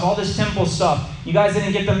sacrifice stuff, all this temple stuff, you guys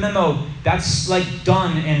didn't get the memo. That's like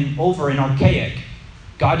done and over and archaic.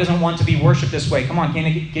 God doesn't want to be worshipped this way. Come on, get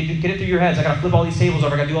it through your heads. I got to flip all these tables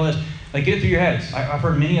over. I got to do all this. Like, get it through your heads. I've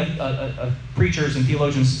heard many preachers and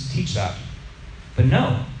theologians teach that. But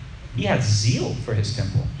no, he had zeal for his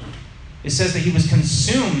temple. It says that he was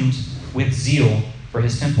consumed with zeal for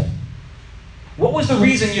his temple. What was the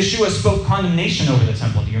reason Yeshua spoke condemnation over the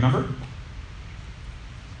temple? Do you remember?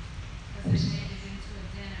 Because they made it into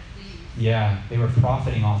a den of thieves. Yeah, they were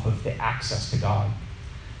profiting off of the access to God.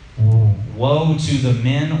 Woe to the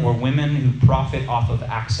men or women who profit off of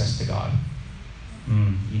access to God.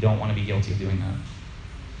 You don't want to be guilty of doing that.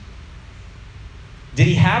 Did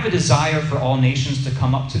he have a desire for all nations to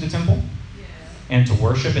come up to the temple Yes. and to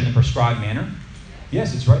worship in the prescribed manner?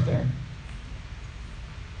 Yes, it's right there.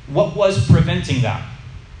 What was preventing that?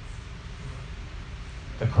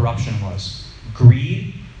 The corruption was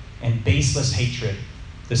greed and baseless hatred.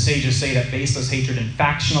 The sages say that baseless hatred and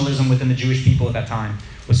factionalism within the Jewish people at that time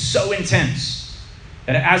was so intense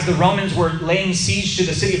that as the Romans were laying siege to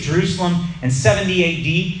the city of Jerusalem in 70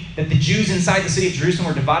 AD, that the Jews inside the city of Jerusalem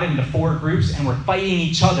were divided into 4 groups and were fighting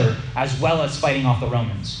each other as well as fighting off the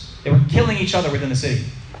Romans. They were killing each other within the city.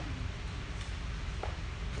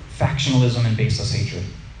 Factionalism and baseless hatred.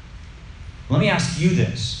 Let me ask you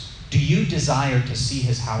this. Do you desire to see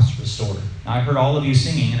his house restored? Now, I heard all of you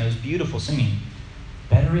singing, and it was beautiful singing.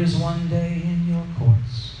 Better is one day in your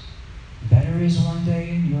courts. Better is one day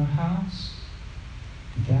in your house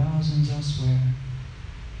than thousands elsewhere.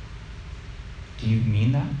 Do you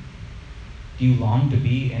mean that? Do you long to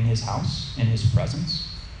be in his house, in his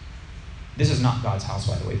presence? This is not God's house,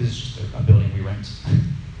 by the way. This is just a building we rent.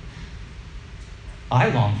 I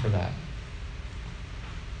long for that.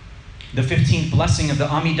 The 15th blessing of the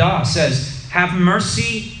Amidah says, have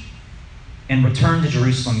mercy and return to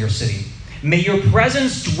Jerusalem, your city. May your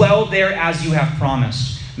presence dwell there as you have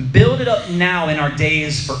promised. Build it up now in our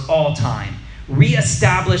days for all time.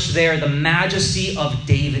 Reestablish there the majesty of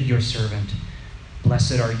David, your servant.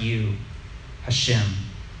 Blessed are you, Hashem,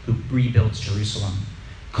 who rebuilds Jerusalem.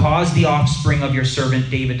 Cause the offspring of your servant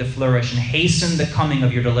David to flourish and hasten the coming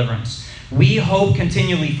of your deliverance. We hope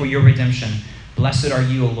continually for your redemption. Blessed are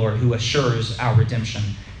you, O Lord, who assures our redemption.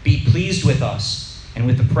 Be pleased with us and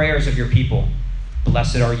with the prayers of your people.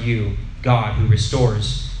 Blessed are you, God, who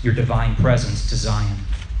restores your divine presence to Zion.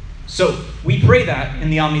 So we pray that in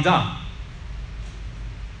the Amidah.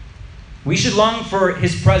 We should long for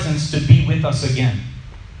his presence to be with us again.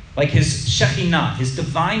 Like his Shekhinah, his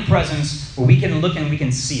divine presence, where we can look and we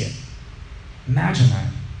can see it. Imagine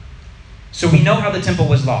that. So we know how the temple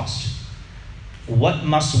was lost. What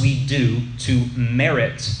must we do to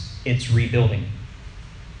merit its rebuilding?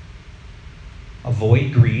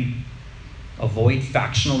 Avoid greed. Avoid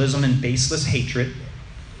factionalism and baseless hatred.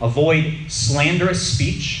 Avoid slanderous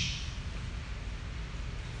speech.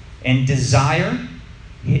 And desire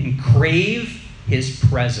and crave his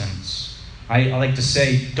presence. I like to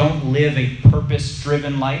say, don't live a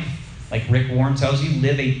purpose-driven life. Like Rick Warren tells you,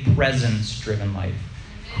 live a presence-driven life.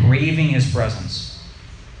 Craving his presence.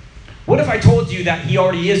 What if I told you that he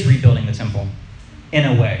already is rebuilding the temple? In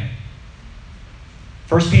a way.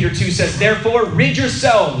 1 Peter 2 says, therefore, rid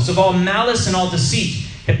yourselves of all malice and all deceit,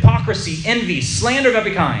 hypocrisy, envy, slander of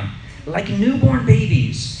every kind. Like newborn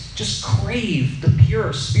babies, just crave the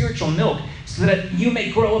pure spiritual milk so that you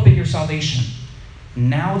may grow up in your salvation.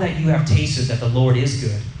 Now that you have tasted that the Lord is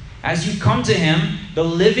good, as you come to him, the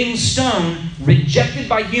living stone, rejected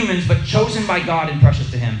by humans but chosen by God and precious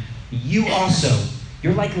to him, you also,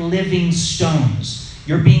 you're like living stones.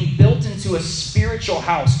 You're being built into a spiritual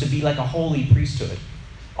house to be like a holy priesthood,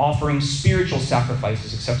 offering spiritual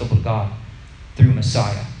sacrifices acceptable to God through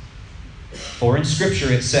Messiah. For in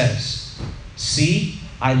Scripture it says, see,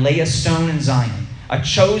 I lay a stone in Zion, a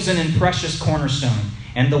chosen and precious cornerstone,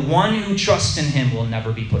 and the one who trusts in him will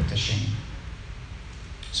never be put to shame.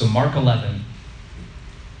 So Mark 11,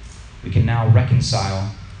 we can now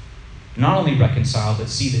reconcile, not only reconcile, but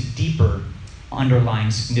see the deeper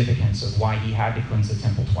underlying significance of why he had to cleanse the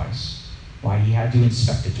temple twice, why he had to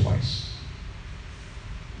inspect it twice.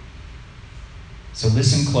 So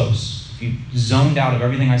listen close. If you zoned out of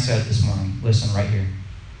everything I said this morning, listen right here.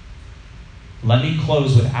 Let me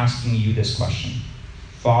close with asking you this question.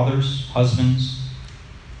 Fathers, husbands,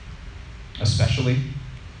 especially,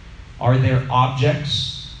 are there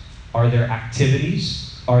objects, are there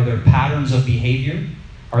activities, are there patterns of behavior,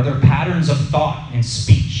 are there patterns of thought and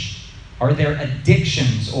speech, are there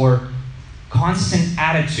addictions or constant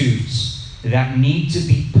attitudes that need to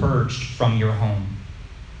be purged from your home?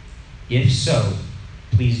 If so,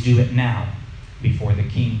 please do it now before the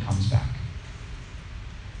King comes back.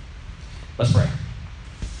 Let's pray.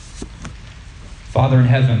 Father in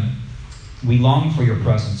heaven, we long for your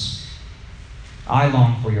presence. I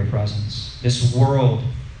long for your presence. This world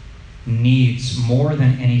needs more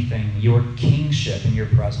than anything your kingship and your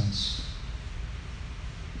presence.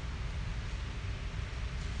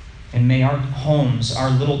 And may our homes, our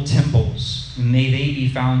little temples, may they be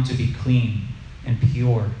found to be clean and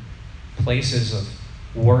pure, places of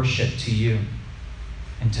worship to you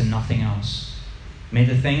and to nothing else. May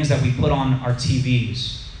the things that we put on our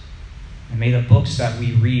TVs, and may the books that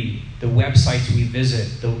we read, the websites we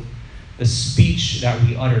visit, the speech that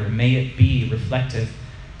we utter, may it be reflective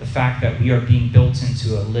the fact that we are being built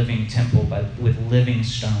into a living temple with living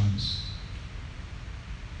stones.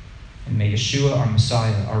 And may Yeshua, our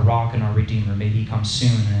Messiah, our rock and our Redeemer, may he come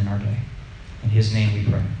soon and in our day. In his name we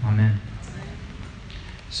pray. Amen.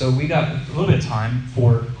 So we got a little bit of time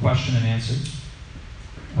for question and answer.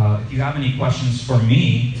 If you have any questions for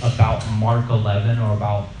me about Mark 11 or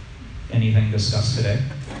about anything discussed today,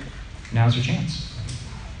 now's your chance.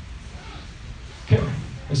 Carol,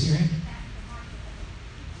 I see your hand.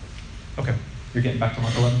 Okay, you're getting back to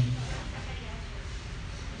Mark 11?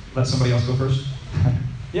 Let somebody else go first.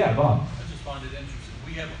 Yeah, Bob. I just find it interesting.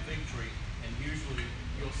 We have a fig tree, and usually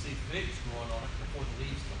you'll see figs growing on it before the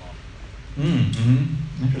leaves come off.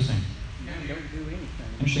 Interesting. Don't do anything.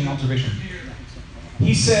 Interesting observation.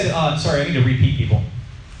 He said, sorry, I need to repeat people.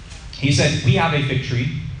 He said, we have a fig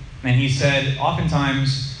tree, and he said,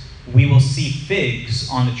 oftentimes we will see figs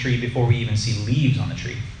on the tree before we even see leaves on the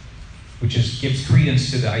tree, which gives credence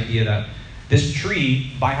to the idea that this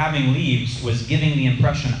tree, by having leaves, was giving the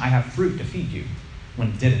impression, I have fruit to feed you, when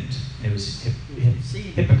it didn't. It was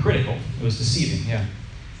hypocritical. It was deceiving, yeah.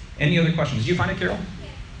 Any other questions? Did you find it, Carol?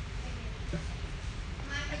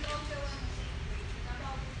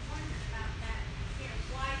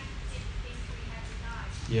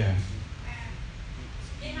 Yeah.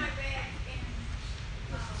 Then I read in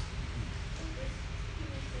this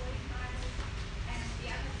Jewish Boys Bible and the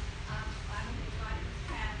other Bible that God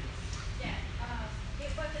has that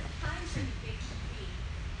it was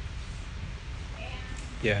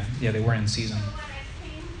Yeah, they weren't in season. So when I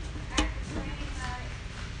came, after training,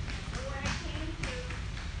 when I came to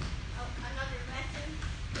another lesson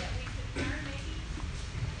that we could learn maybe,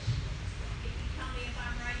 if you tell me if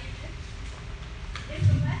I'm right in this, there's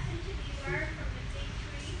a lesson to be learned from the fig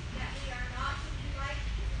tree that we are not to be like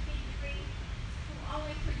the fig tree who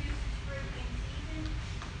only produces fruit in season,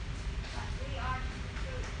 but we are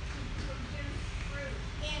to produce fruit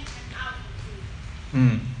in and out of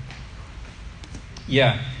season.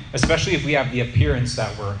 Yeah, especially if we have the appearance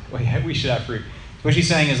that we should have fruit. What she's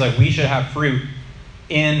saying is like we should have fruit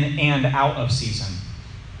in and out of season.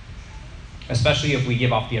 Especially if we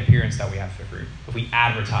give off the appearance that we have the fruit. If we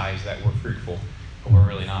advertise that we're fruitful, but we're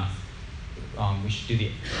really not. We should do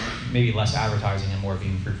maybe less advertising and more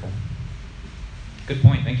being fruitful. Good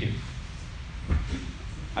point, thank you.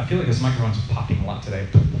 I feel like this microphone's popping a lot today.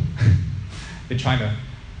 Been trying to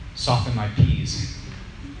soften my P's.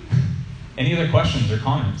 Any other questions or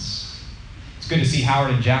comments? It's good to see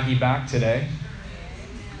Howard and Jackie back today.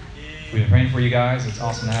 We've been praying for you guys. It's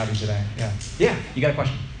awesome to have you today. Yeah, you got a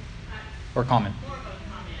question? Or comment? More of a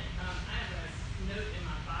comment. I have a note in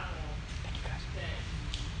my Bible that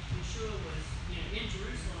Yeshua was, in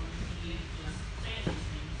Jerusalem, he was saying these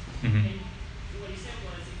things. Mm-hmm. And what he said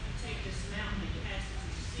was, if you take this mountain and cast it to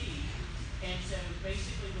the sea, and so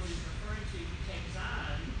basically what he's referring to, you take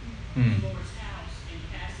Zion, the Lord's house, and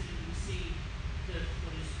cast it into the sea,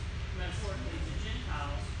 what is metaphorically the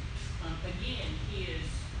Gentiles. Again, he is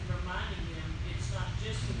reminding them it's not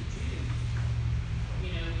just for the Jews.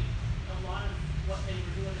 A lot of what they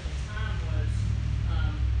were doing at the time was,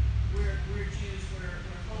 we're Jews, we're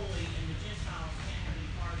holy, and the Gentiles can't have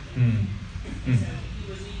any part of it. And so he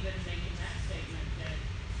was even making that statement that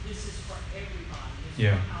this is for everybody.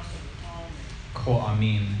 This is for house of all men. Cool,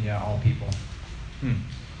 all people.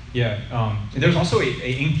 There's also a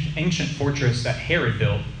ancient fortress that Herod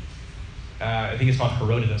built. I think it's called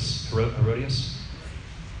Herodias.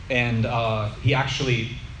 And he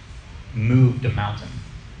actually moved a mountain.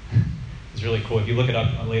 It's really cool. If you look it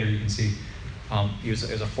up later, you can see it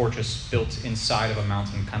was a fortress built inside of a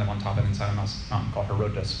mountain, kind of on top of inside a mountain called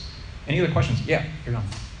Herodotus. Any other questions? Yeah, you're on.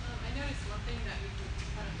 I noticed one thing that we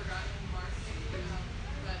kind of forgot in Mark,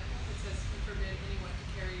 but it says he forbid anyone to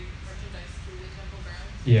carry merchandise through the temple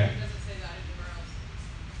grounds. Yeah. It doesn't say that anywhere else.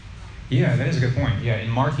 Yeah, that is a good point. Yeah, in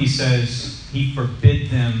Mark he says he forbid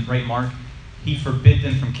them, right, Mark? He forbid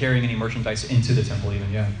them from carrying any merchandise into the temple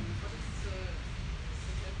even, yeah. What is the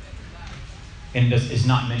significance of that? And is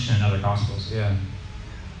not mentioned in other Gospels, yeah.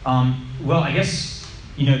 Well, I guess,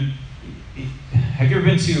 have you ever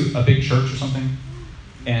been to a big church or something?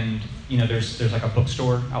 And, there's like a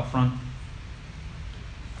bookstore out front?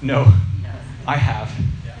 No, I have.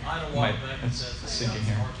 Yeah, I don't want that. It's sinking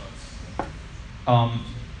here.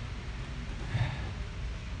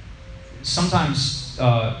 Sometimes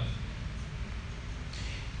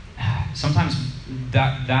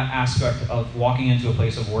that aspect of walking into a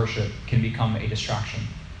place of worship can become a distraction.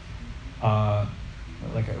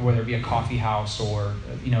 Whether it be a coffee house or,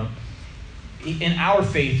 in our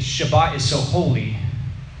faith, Shabbat is so holy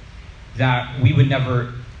that it would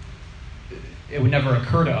never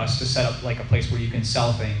occur to us to set up like a place where you can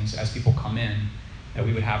sell things as people come in, that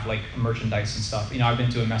we would have like merchandise and stuff. I've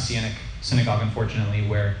been to a Messianic synagogue, unfortunately,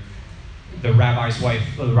 where the rabbi's wife,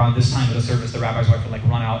 around this time of the service, the rabbi's wife would like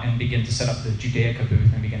run out and begin to set up the Judaica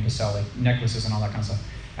booth and begin to sell like necklaces and all that kind of stuff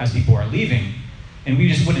as people are leaving. And we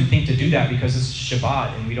just wouldn't think to do that because it's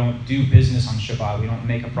Shabbat and we don't do business on Shabbat. We don't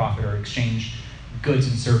make a profit or exchange goods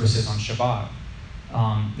and services on Shabbat.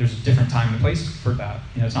 There's a different time and place for that.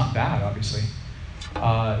 It's not bad, obviously.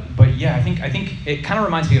 But yeah, I think it kind of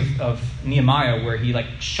reminds me of Nehemiah, where he like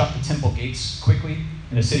shut the temple gates quickly,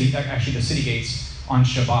 and the city gates on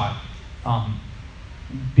Shabbat.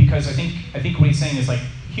 Because I think what he's saying is like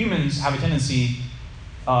humans have a tendency,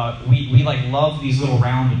 we like love these little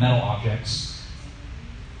round metal objects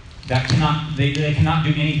that cannot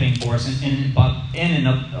do anything for us in and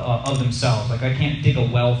of themselves. Like I can't dig a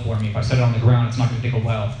well for me. If I set it on the ground, it's not going to dig a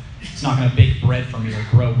well. It's not going to bake bread for me or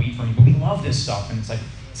grow wheat for me. But we love this stuff, and it's like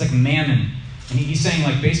mammon. And he's saying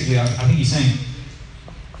like basically, I think he's saying,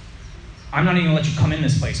 I'm not even going to let you come in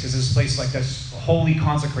this place because this place like that's wholly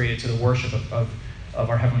consecrated to the worship of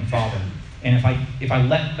our Heavenly Father. And if I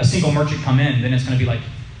let a single merchant come in, then it's going to be like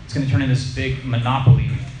it's going to turn into this big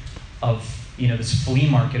monopoly of this flea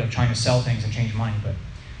market of trying to sell things and change money. But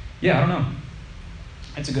yeah, I don't know.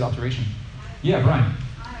 That's a good observation. Yeah, Brian.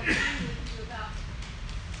 I agree with you about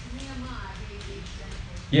Nehemiah being the example.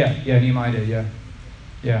 Yeah, Nehemiah did.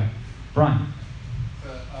 Yeah, Brian.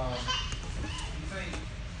 But you think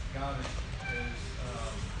God is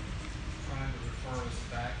trying to refer us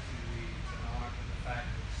back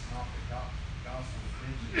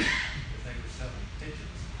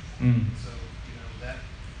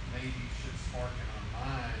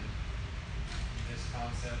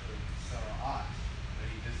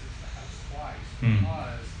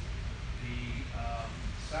because the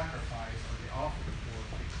sacrifice or the offering for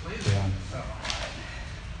the cleansing Yeah. of the Sabbath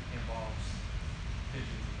involves pigeons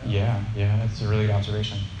and doves. Yeah, that's a really good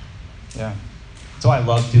observation. Yeah, that's why I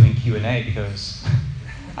love doing Q&A, because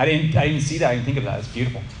I didn't see that. I didn't think of that. It's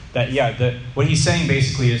beautiful. What he's saying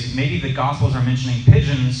basically is maybe the Gospels are mentioning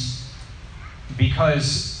pigeons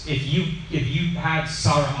because if you had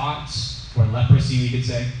sara'at, or leprosy, we could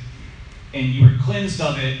say, and you were cleansed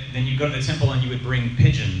of it, then you go to the temple and you would bring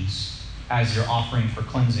pigeons as your offering for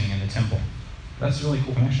cleansing in the temple. That's a really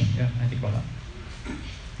cool connection. Yeah, I think about that.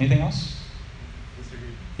 Anything else?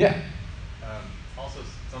 Disagree. Yeah. Also,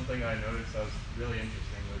 something I noticed that was really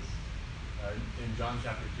interesting was in John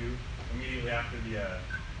chapter 2, immediately after the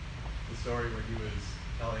story where he was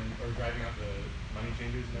driving out the money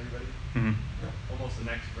changers and everybody. Mm-hmm. Almost the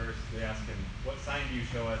next verse, they ask him, "What sign do you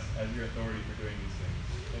show us as your authority for doing these things?"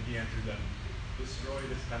 And he answered them, "Destroy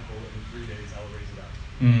this temple, and in 3 days I will raise it up."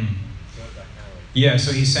 So that kind of like... Yeah,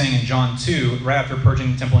 so he's saying in John 2, right after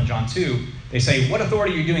purging the temple in John 2, they say, "What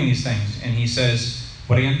authority are you doing these things?" And he says,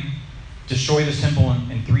 what again? "Destroy this temple,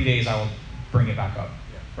 and in 3 days I will bring it back up."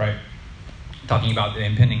 Yeah. Right? Talking about the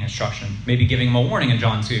impending destruction. Maybe giving him a warning in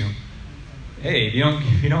John 2. Hey, if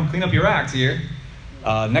you don't clean up your act here,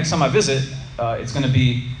 next time I visit, it's going to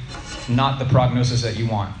be not the prognosis that you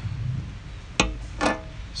want.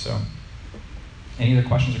 So, any other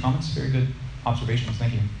questions or comments? Very good observations.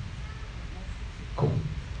 Thank you. Cool.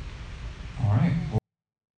 All right.